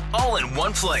teams, all in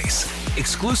one place.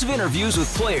 Exclusive interviews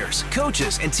with players,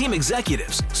 coaches, and team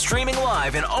executives, streaming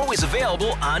live and always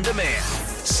available on demand.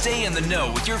 Stay in the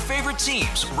know with your favorite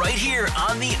teams right here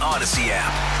on the Odyssey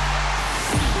app.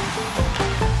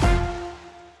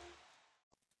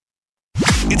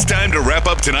 It's time to wrap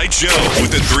up tonight's show with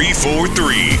the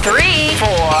 3-4-3.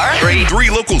 3-4-3. 3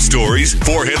 local stories,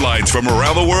 4 headlines from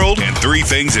around the world, and 3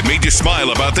 things that made you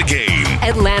smile about the game.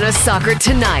 Atlanta Soccer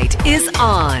Tonight is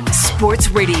on Sports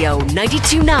Radio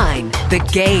 92.9 The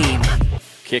Game.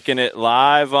 Kicking it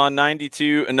live on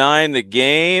 92.9 The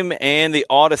Game and the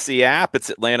Odyssey app. It's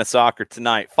Atlanta Soccer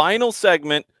Tonight. Final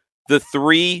segment, the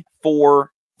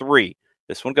 3-4-3.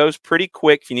 This one goes pretty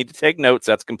quick. If you need to take notes,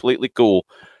 that's completely cool.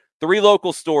 3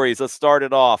 local stories. Let's start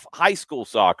it off. High school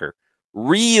soccer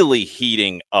really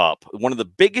heating up. One of the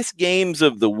biggest games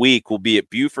of the week will be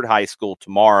at Buford High School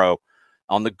tomorrow.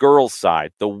 On the girls'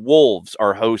 side, the Wolves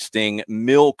are hosting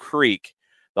Mill Creek.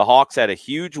 The Hawks had a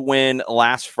huge win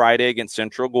last Friday against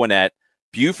Central Gwinnett.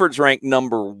 Buford's ranked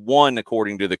number 1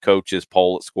 according to the coaches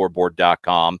poll at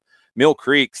scoreboard.com. Mill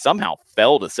Creek somehow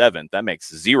fell to 7th. That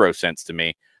makes 0 sense to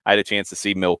me. I had a chance to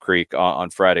see Mill Creek on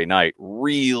Friday night.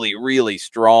 Really, really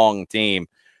strong team.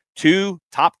 2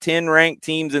 top 10 ranked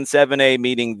teams in 7A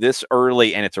meeting this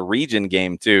early, and it's a region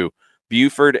game too.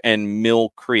 Buford and Mill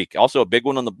Creek. Also a big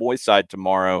one on the boys' side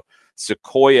tomorrow.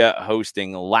 Sequoia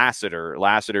hosting Lassiter.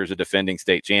 Lassiter is a defending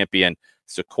state champion.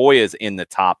 Sequoia's in the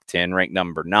top 10, ranked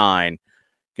number 9.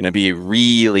 Going to be a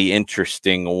really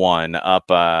interesting one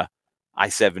up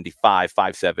I-75,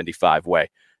 575 way.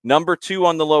 Number 2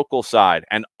 on the local side,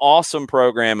 an awesome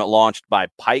program launched by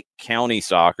Pike County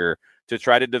Soccer to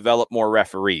try to develop more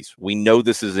referees. We know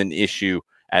this is an issue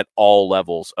at all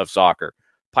levels of soccer.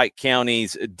 Pike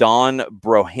County's Don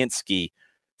Brohinsky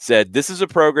said, this is a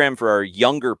program for our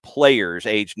younger players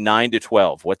aged 9 to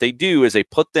 12. What they do is they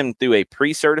put them through a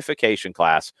pre-certification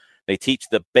class. They teach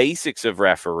the basics of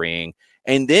refereeing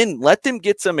and then let them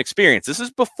get some experience. This is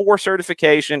before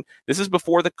certification. This is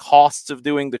before the costs of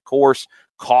doing the course,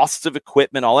 costs of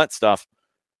equipment, all that stuff.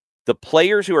 The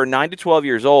players who are 9 to 12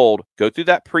 years old go through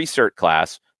that pre-cert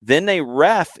class. Then they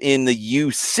ref in the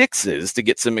U6s to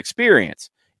get some experience.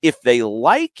 If they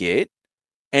like it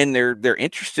and they're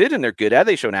interested and they're good at it,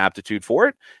 they show an aptitude for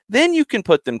it, then you can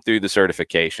put them through the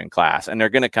certification class and they're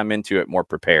going to come into it more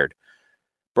prepared.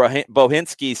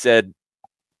 Bohinski said,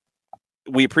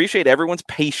 we appreciate everyone's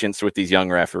patience with these young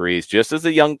referees. Just as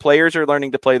the young players are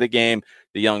learning to play the game,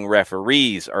 the young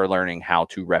referees are learning how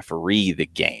to referee the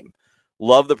game.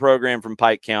 Love the program from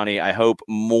Pike County. I hope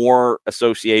more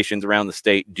associations around the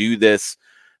state do this.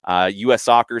 U.S.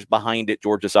 Soccer's behind it.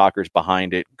 Georgia Soccer's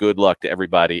behind it. Good luck to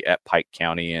everybody at Pike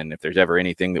County. And if there's ever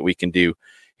anything that we can do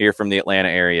here from the Atlanta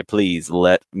area, please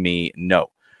let me know.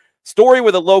 Story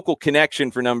with a local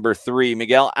connection for number 3.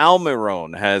 Miguel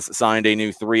Almiron has signed a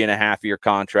new 3.5-year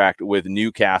contract with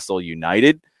Newcastle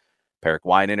United.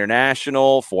 Paraguayan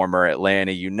international, former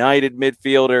Atlanta United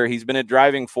midfielder. He's been a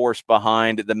driving force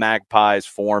behind the Magpies'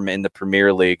 form in the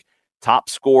Premier League. Top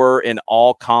scorer in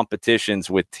all competitions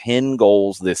with 10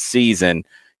 goals this season.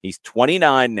 He's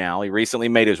 29 now. He recently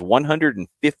made his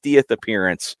 150th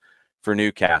appearance for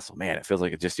Newcastle. Man, it feels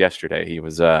like it's just yesterday. He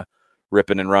was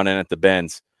ripping and running at the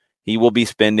bends. He will be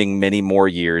spending many more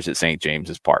years at St.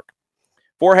 James's Park.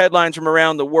 4 headlines from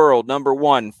around the world. Number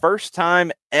 1, first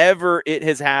time ever it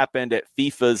has happened at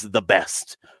FIFA's The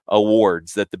Best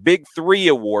Awards, that the big 3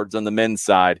 awards on the men's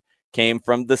side came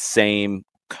from the same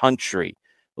country.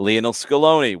 Lionel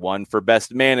Scaloni won for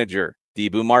Best Manager.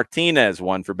 Dibu Martinez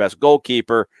won for Best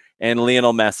Goalkeeper. And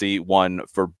Lionel Messi won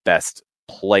for Best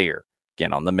Player.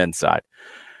 Again, on the men's side.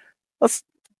 Let's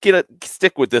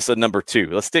stick with this at number 2.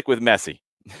 Let's stick with Messi.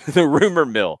 The rumor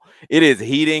mill. It is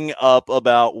heating up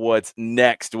about what's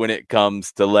next when it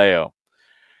comes to Leo.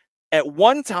 At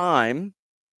one time,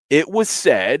 it was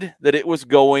said that it was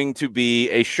going to be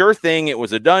a sure thing. It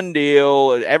was a done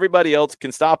deal. Everybody else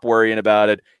can stop worrying about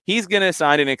it. He's going to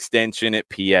sign an extension at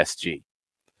PSG.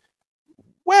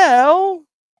 Well,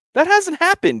 that hasn't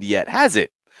happened yet, has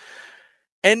it?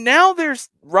 And now there's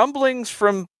rumblings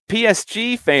from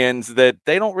PSG fans that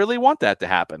they don't really want that to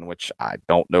happen, which I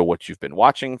don't know what you've been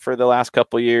watching for the last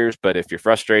couple of years, but if you're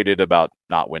frustrated about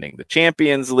not winning the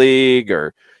Champions League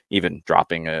or even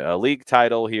dropping a league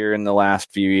title here in the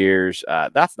last few years,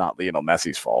 that's not Lionel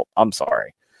Messi's fault. I'm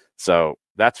sorry. So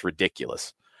that's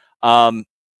ridiculous. And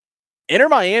Inter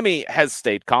Miami has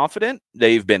stayed confident.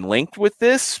 They've been linked with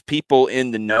this. People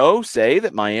in the know say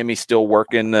that Miami's still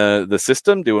working the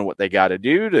system, doing what they got to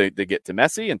do to get to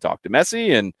Messi and talk to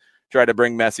Messi and try to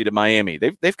bring Messi to Miami.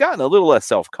 They've gotten a little less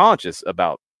self-conscious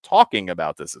about talking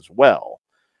about this as well,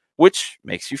 which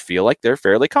makes you feel like they're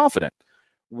fairly confident.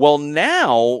 Well,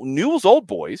 now Newell's Old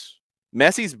Boys,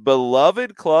 Messi's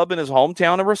beloved club in his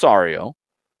hometown of Rosario,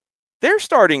 they're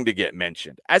starting to get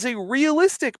mentioned as a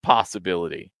realistic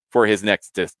possibility for his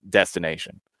next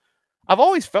destination. I've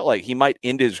always felt like he might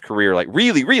end his career, like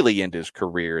really, really end his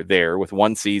career there with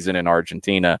one season in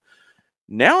Argentina.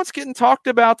 Now it's getting talked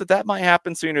about that might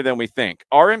happen sooner than we think.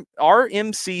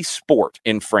 RMC Sport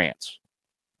in France,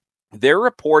 they're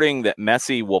reporting that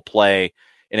Messi will play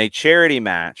in a charity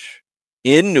match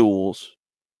in Newell's,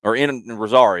 or in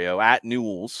Rosario at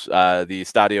Newell's, the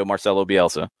Estadio Marcelo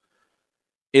Bielsa.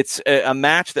 It's a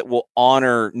match that will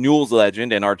honor Newell's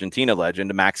legend and Argentina legend,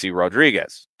 Maxi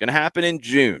Rodriguez. Going to happen in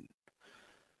June.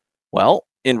 Well,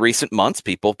 in recent months,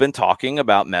 people have been talking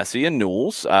about Messi and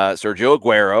Newell's. Sergio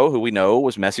Aguero, who we know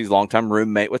was Messi's longtime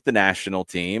roommate with the national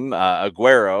team.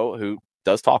 Aguero, who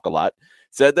does talk a lot,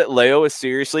 said that Leo is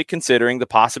seriously considering the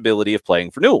possibility of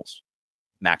playing for Newell's.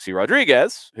 Maxi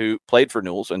Rodriguez, who played for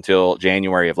Newell's until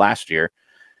January of last year,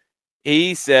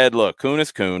 he said, look, Kun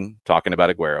is Kun, talking about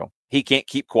Aguero. He can't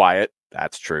keep quiet.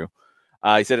 That's true.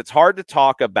 He said it's hard to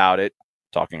talk about it,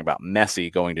 talking about Messi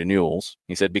going to Newell's.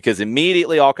 He said, because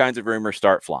immediately all kinds of rumors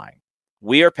start flying.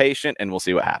 We are patient and we'll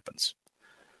see what happens.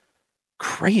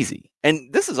 Crazy.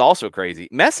 And this is also crazy.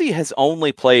 Messi has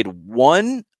only played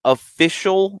one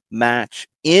official match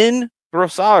in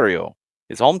Rosario,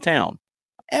 his hometown,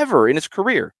 ever in his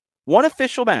career. One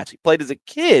official match. He played as a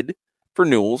kid for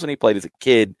Newell's, and he played as a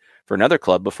kid for another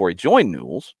club before he joined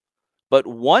Newell's. But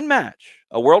one match,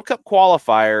 a World Cup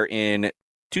qualifier in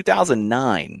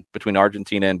 2009 between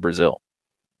Argentina and Brazil.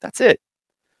 That's it.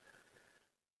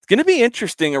 It's going to be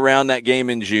interesting around that game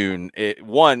in June.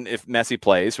 One, if Messi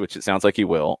plays, which it sounds like he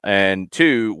will. And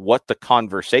two, what the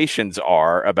conversations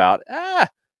are about,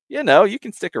 you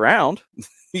can stick around.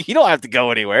 You don't have to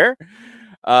go anywhere.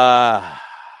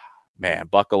 Man,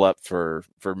 buckle up for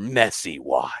Messi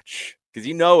watch. Because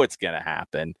you know it's going to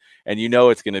happen, and you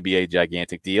know it's going to be a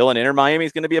gigantic deal, and Inter Miami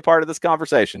is going to be a part of this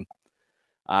conversation.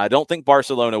 I don't think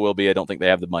Barcelona will be. I don't think they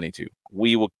have the money to.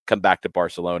 We will come back to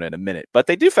Barcelona in a minute, but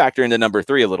they do factor into number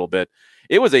 3 a little bit.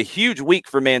 It was a huge week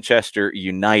for Manchester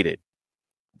United.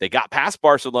 They got past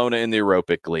Barcelona in the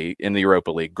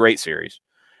Europa League, great series,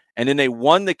 and then they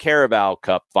won the Carabao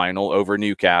Cup final over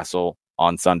Newcastle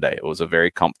on Sunday. It was a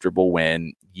very comfortable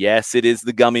win. Yes, it is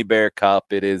the Gummy Bear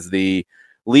Cup. It is the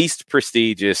least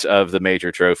prestigious of the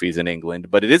major trophies in England,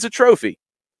 but it is a trophy.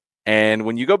 And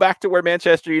when you go back to where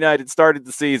Manchester United started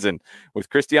the season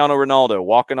with Cristiano Ronaldo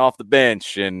walking off the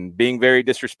bench and being very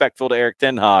disrespectful to Erik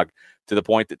ten Hag, to the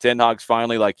point that ten Hag's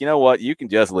finally like, you know what, you can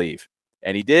just leave.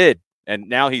 And he did. And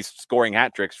now he's scoring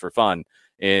hat tricks for fun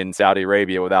in Saudi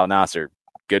Arabia with Al Nassr.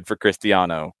 Good for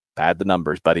Cristiano. Pad the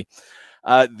numbers, buddy.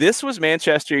 This was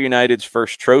Manchester United's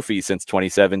first trophy since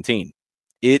 2017.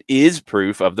 It is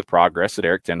proof of the progress that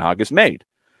Erik ten Hag has made.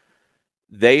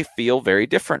 They feel very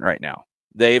different right now.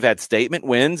 They've had statement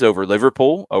wins over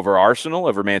Liverpool, over Arsenal,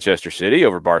 over Manchester City,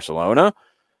 over Barcelona.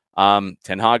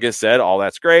 Ten Hag has said, all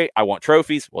that's great. I want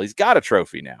trophies. Well, he's got a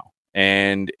trophy now.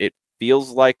 And it feels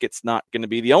like it's not going to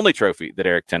be the only trophy that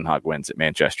Erik ten Hag wins at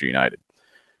Manchester United.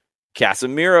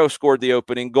 Casemiro scored the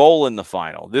opening goal in the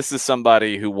final. This is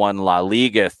somebody who won La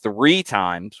Liga 3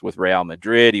 times with Real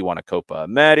Madrid. He won a Copa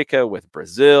America with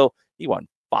Brazil. He won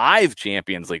 5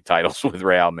 Champions League titles with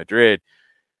Real Madrid.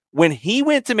 When he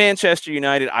went to Manchester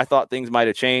United, I thought things might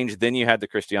have changed. Then you had the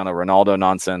Cristiano Ronaldo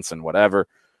nonsense and whatever.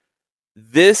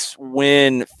 This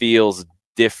win feels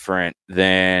different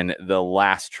than the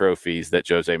last trophies that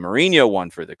Jose Mourinho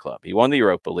won for the club. He won the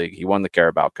Europa League. He won the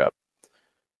Carabao Cup.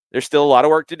 There's still a lot of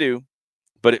work to do,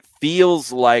 but it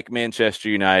feels like Manchester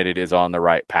United is on the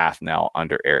right path now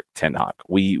under Erik ten Hag.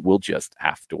 We will just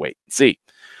have to wait and see.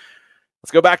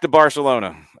 Let's go back to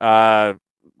Barcelona.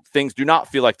 Things do not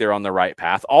feel like they're on the right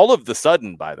path all of the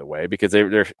sudden, by the way, because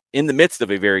they're in the midst of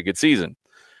a very good season.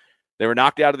 They were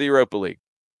knocked out of the Europa League.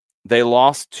 They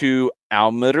lost to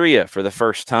Almeria for the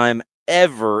first time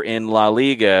ever in La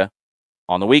Liga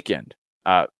on the weekend.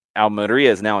 Almeria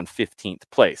is now in 15th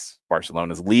place.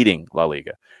 Barcelona is leading La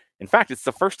Liga. In fact, it's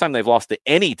the first time they've lost to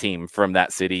any team from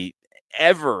that city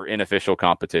ever in official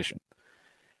competition.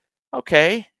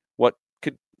 Okay, what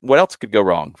else could go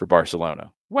wrong for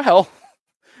Barcelona? Well,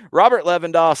 Robert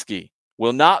Lewandowski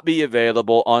will not be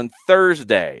available on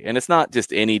Thursday. And it's not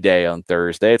just any day on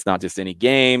Thursday. It's not just any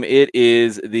game. It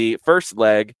is the first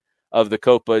leg of the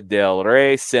Copa del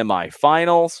Rey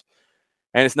semifinals.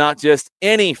 And it's not just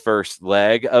any first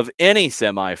leg of any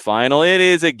semifinal. It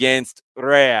is against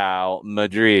Real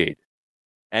Madrid.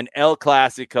 An El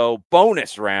Clasico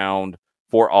bonus round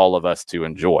for all of us to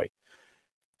enjoy.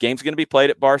 Game's going to be played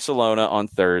at Barcelona on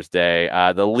Thursday.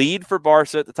 The lead for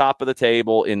Barca at the top of the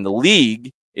table in the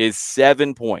league is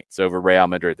 7 points over Real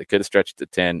Madrid. They could have stretched to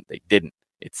 10. They didn't.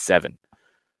 It's 7.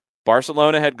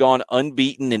 Barcelona had gone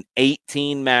unbeaten in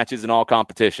 18 matches in all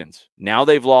competitions. Now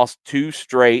they've lost 2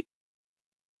 straight,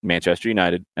 Manchester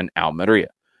United and Almeria.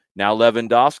 Now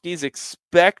Lewandowski's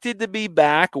expected to be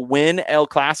back when El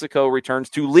Clasico returns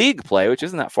to league play, which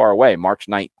isn't that far away, March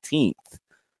 19th.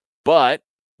 But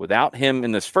without him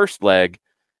in this first leg,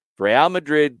 Real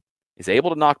Madrid is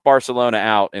able to knock Barcelona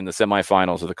out in the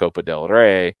semifinals of the Copa del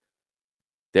Rey.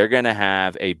 They're going to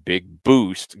have a big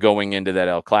boost going into that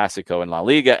El Clasico in La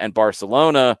Liga. And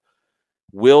Barcelona,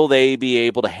 will they be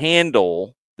able to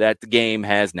handle that the game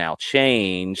has now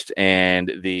changed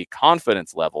and the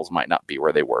confidence levels might not be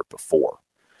where they were before?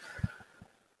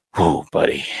 Whew,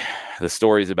 buddy. The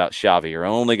stories about Xavi are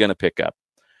only going to pick up.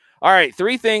 All right,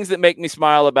 3 things that make me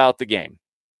smile about the game.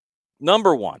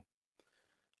 Number 1.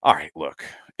 All right, look,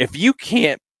 if you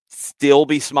can't still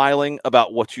be smiling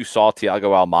about what you saw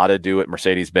Thiago Almada do at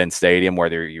Mercedes-Benz Stadium,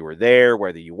 whether you were there,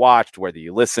 whether you watched, whether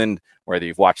you listened, whether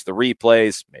you've watched the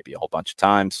replays, maybe a whole bunch of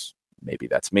times, maybe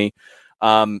that's me.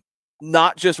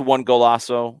 Not just one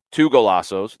golazo, 2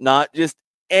 golazos, not just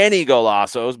any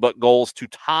golazos, but goals to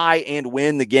tie and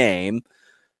win the game.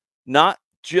 Not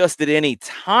just at any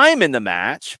time in the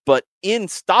match, but in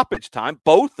stoppage time,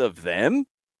 both of them.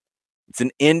 It's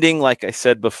an ending, like I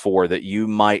said before, that you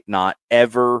might not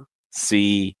ever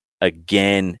see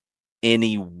again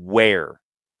anywhere.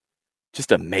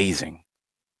 Just amazing.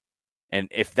 And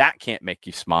if that can't make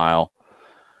you smile,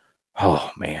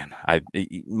 oh, man,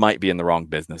 it might be in the wrong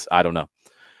business. I don't know.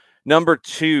 Number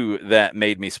 2 that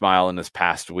made me smile in this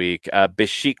past week,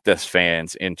 Besiktas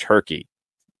fans in Turkey.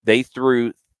 They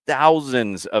threw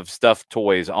thousands of stuffed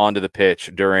toys onto the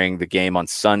pitch during the game on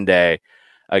Sunday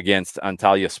against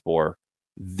Antalyaspor.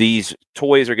 These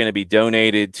toys are going to be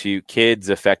donated to kids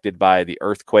affected by the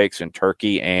earthquakes in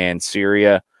Turkey and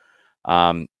Syria.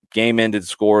 Game ended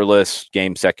scoreless,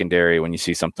 game secondary when you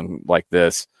see something like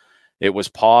this. It was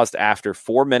paused after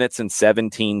 4 minutes and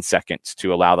 17 seconds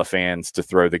to allow the fans to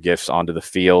throw the gifts onto the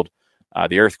field.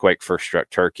 The earthquake first struck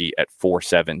Turkey at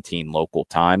 4:17 local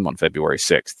time on February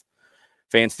 6th.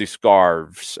 Fans threw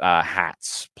scarves,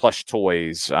 hats, plush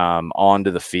toys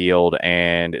onto the field,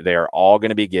 and they're all going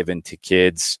to be given to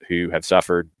kids who have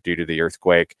suffered due to the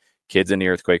earthquake, kids in the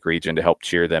earthquake region, to help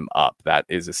cheer them up. That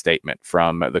is a statement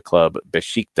from the club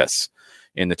Besiktas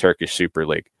in the Turkish Super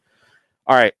League.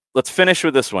 All right, let's finish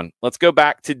with this one. Let's go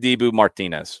back to Dibu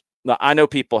Martinez. Now, I know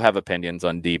people have opinions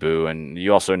on Dibu, and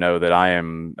you also know that I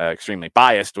am extremely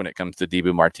biased when it comes to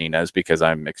Dibu Martinez because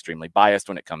I'm extremely biased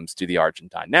when it comes to the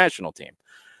Argentine national team.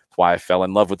 That's why I fell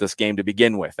in love with this game to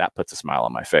begin with. That puts a smile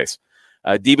on my face.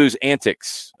 Dibu's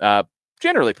antics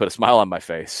generally put a smile on my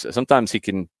face. Sometimes he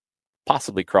can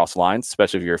possibly cross lines,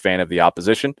 especially if you're a fan of the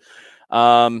opposition.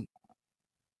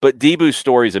 But Dibu's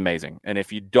story is amazing. And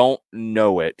if you don't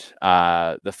know it,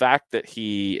 the fact that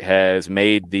he has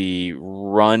made the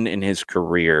run in his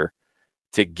career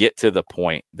to get to the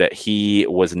point that he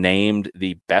was named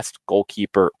the best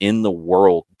goalkeeper in the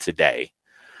world today,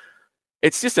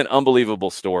 it's just an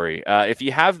unbelievable story. If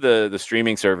you have the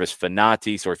streaming service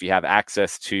Fanatis, or if you have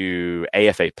access to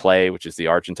AFA Play, which is the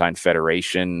Argentine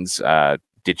Federation's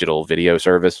digital video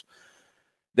service,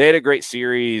 they had a great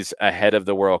series ahead of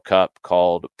the World Cup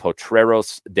called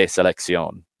Potreros de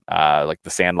Selección, like the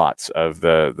sandlots of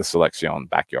the Selección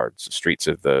backyards, the streets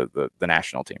of the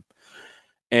national team.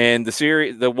 And the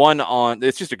series,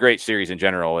 it's just a great series in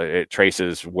general. It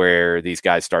traces where these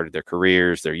guys started their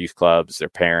careers, their youth clubs, their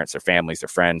parents, their families, their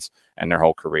friends, and their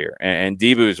whole career. And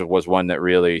Dibu's was one that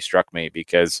really struck me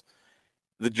because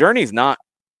the journey's not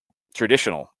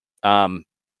traditional.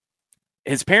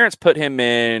 His parents put him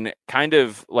in kind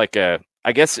of like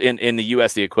I guess in the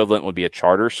U.S., the equivalent would be a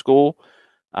charter school,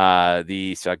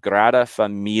 the Sagrada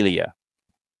Familia.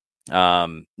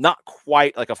 Not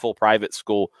quite like a full private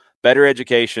school, better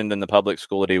education than the public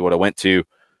school that he would have went to.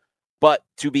 But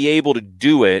to be able to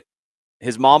do it,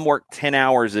 his mom worked 10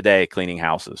 hours a day cleaning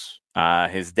houses.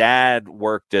 His dad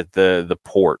worked at the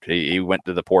port. He went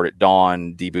to the port at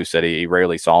dawn. Dibu said he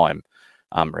rarely saw him.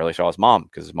 Rarely saw his mom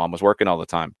because his mom was working all the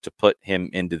time to put him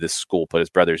into this school, put his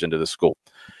brothers into the school.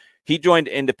 He joined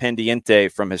Independiente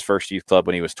from his first youth club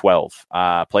when he was 12,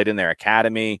 played in their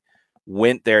academy,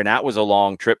 went there, and that was a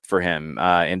long trip for him.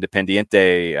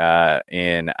 Independiente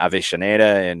in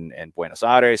Avellaneda in Buenos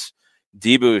Aires.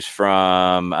 Dibu's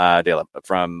from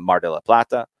Mar de la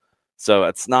Plata. So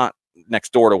it's not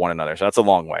next door to one another. So that's a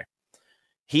long way.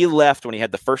 He left when he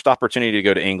had the first opportunity to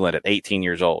go to England at 18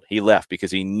 years old. He left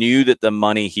because he knew that the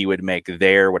money he would make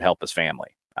there would help his family.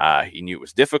 He knew it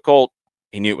was difficult.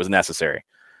 He knew it was necessary.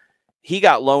 He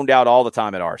got loaned out all the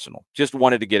time at Arsenal. Just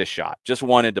wanted to get a shot. Just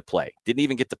wanted to play. Didn't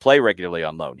even get to play regularly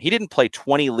on loan. He didn't play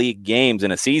 20 league games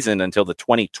in a season until the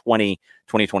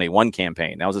 2020-2021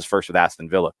 campaign. That was his first with Aston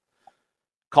Villa.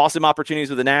 Cost him opportunities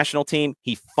with the national team.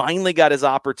 He finally got his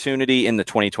opportunity in the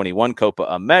 2021 Copa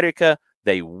America.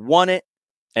 They won it.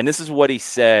 And this is what he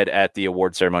said at the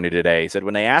award ceremony today. He said,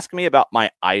 when they ask me about my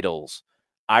idols,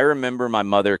 I remember my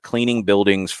mother cleaning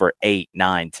buildings for 8,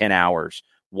 9, 10 hours,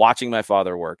 watching my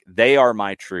father work. They are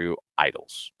my true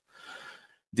idols.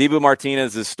 Dibu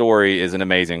Martinez's story is an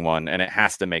amazing one, and it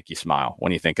has to make you smile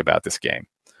when you think about this game.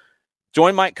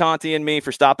 Join Mike Conti and me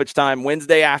for Stoppage Time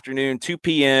Wednesday afternoon, 2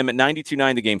 p.m. at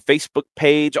 92.9 The Game Facebook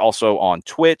page, also on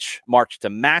Twitch. March to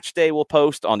Match Day will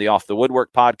post on the Off the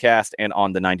Woodwork podcast and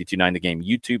on the 92.9 The Game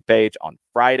YouTube page on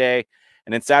Friday.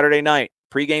 And then Saturday night,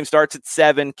 pregame starts at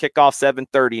 7, kickoff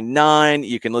 7:39.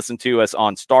 You can listen to us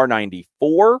on Star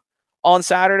 94 on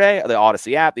Saturday, the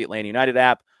Odyssey app, the Atlanta United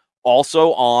app,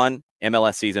 also on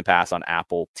MLS Season Pass on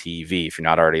Apple TV if you're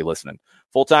not already listening.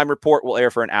 Full-time report will air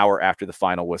for an hour after the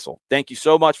final whistle. Thank you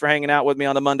so much for hanging out with me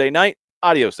on the Monday night.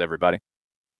 Adios, everybody.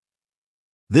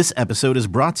 This episode is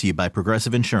brought to you by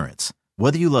Progressive Insurance.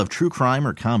 Whether you love true crime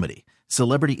or comedy,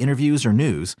 celebrity interviews or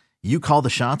news, you call the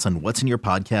shots on what's in your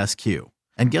podcast queue.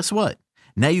 And guess what?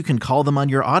 Now you can call them on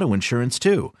your auto insurance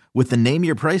too with the Name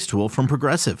Your Price tool from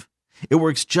Progressive. It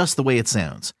works just the way it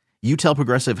sounds. You tell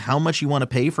Progressive how much you want to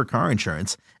pay for car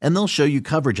insurance, and they'll show you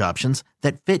coverage options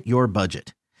that fit your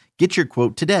budget. Get your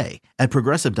quote today at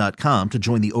Progressive.com to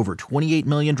join the over 28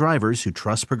 million drivers who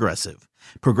trust Progressive.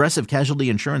 Progressive Casualty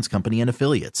Insurance Company and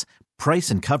Affiliates. Price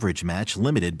and coverage match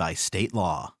limited by state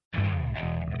law.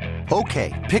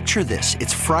 Okay, picture this.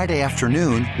 It's Friday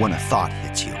afternoon when a thought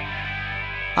hits you.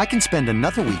 I can spend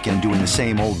another weekend doing the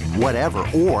same old whatever,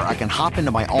 or I can hop into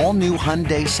my all-new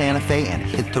Hyundai Santa Fe and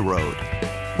hit the road.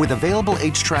 With available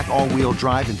H-Track all-wheel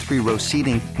drive and 3-row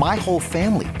seating, my whole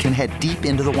family can head deep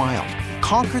into the wild.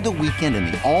 Conquer the weekend in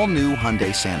the all-new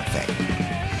Hyundai Santa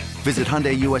Fe. Visit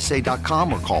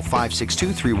HyundaiUSA.com or call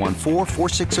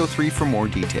 562-314-4603 for more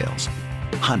details.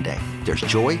 Hyundai, there's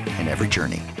joy in every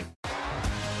journey.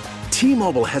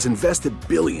 T-Mobile has invested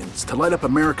billions to light up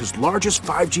America's largest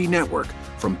 5G network,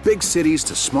 from big cities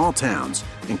to small towns,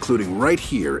 including right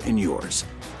here in yours.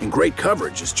 And great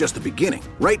coverage is just the beginning.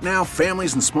 Right now,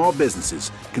 families and small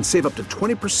businesses can save up to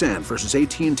 20% versus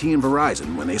AT&T and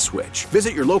Verizon when they switch.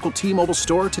 Visit your local T-Mobile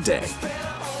store today.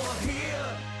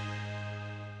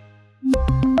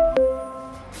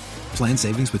 Plan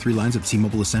savings with 3 lines of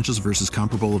T-Mobile Essentials versus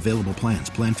comparable available plans.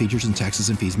 Plan features and taxes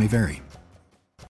and fees may vary.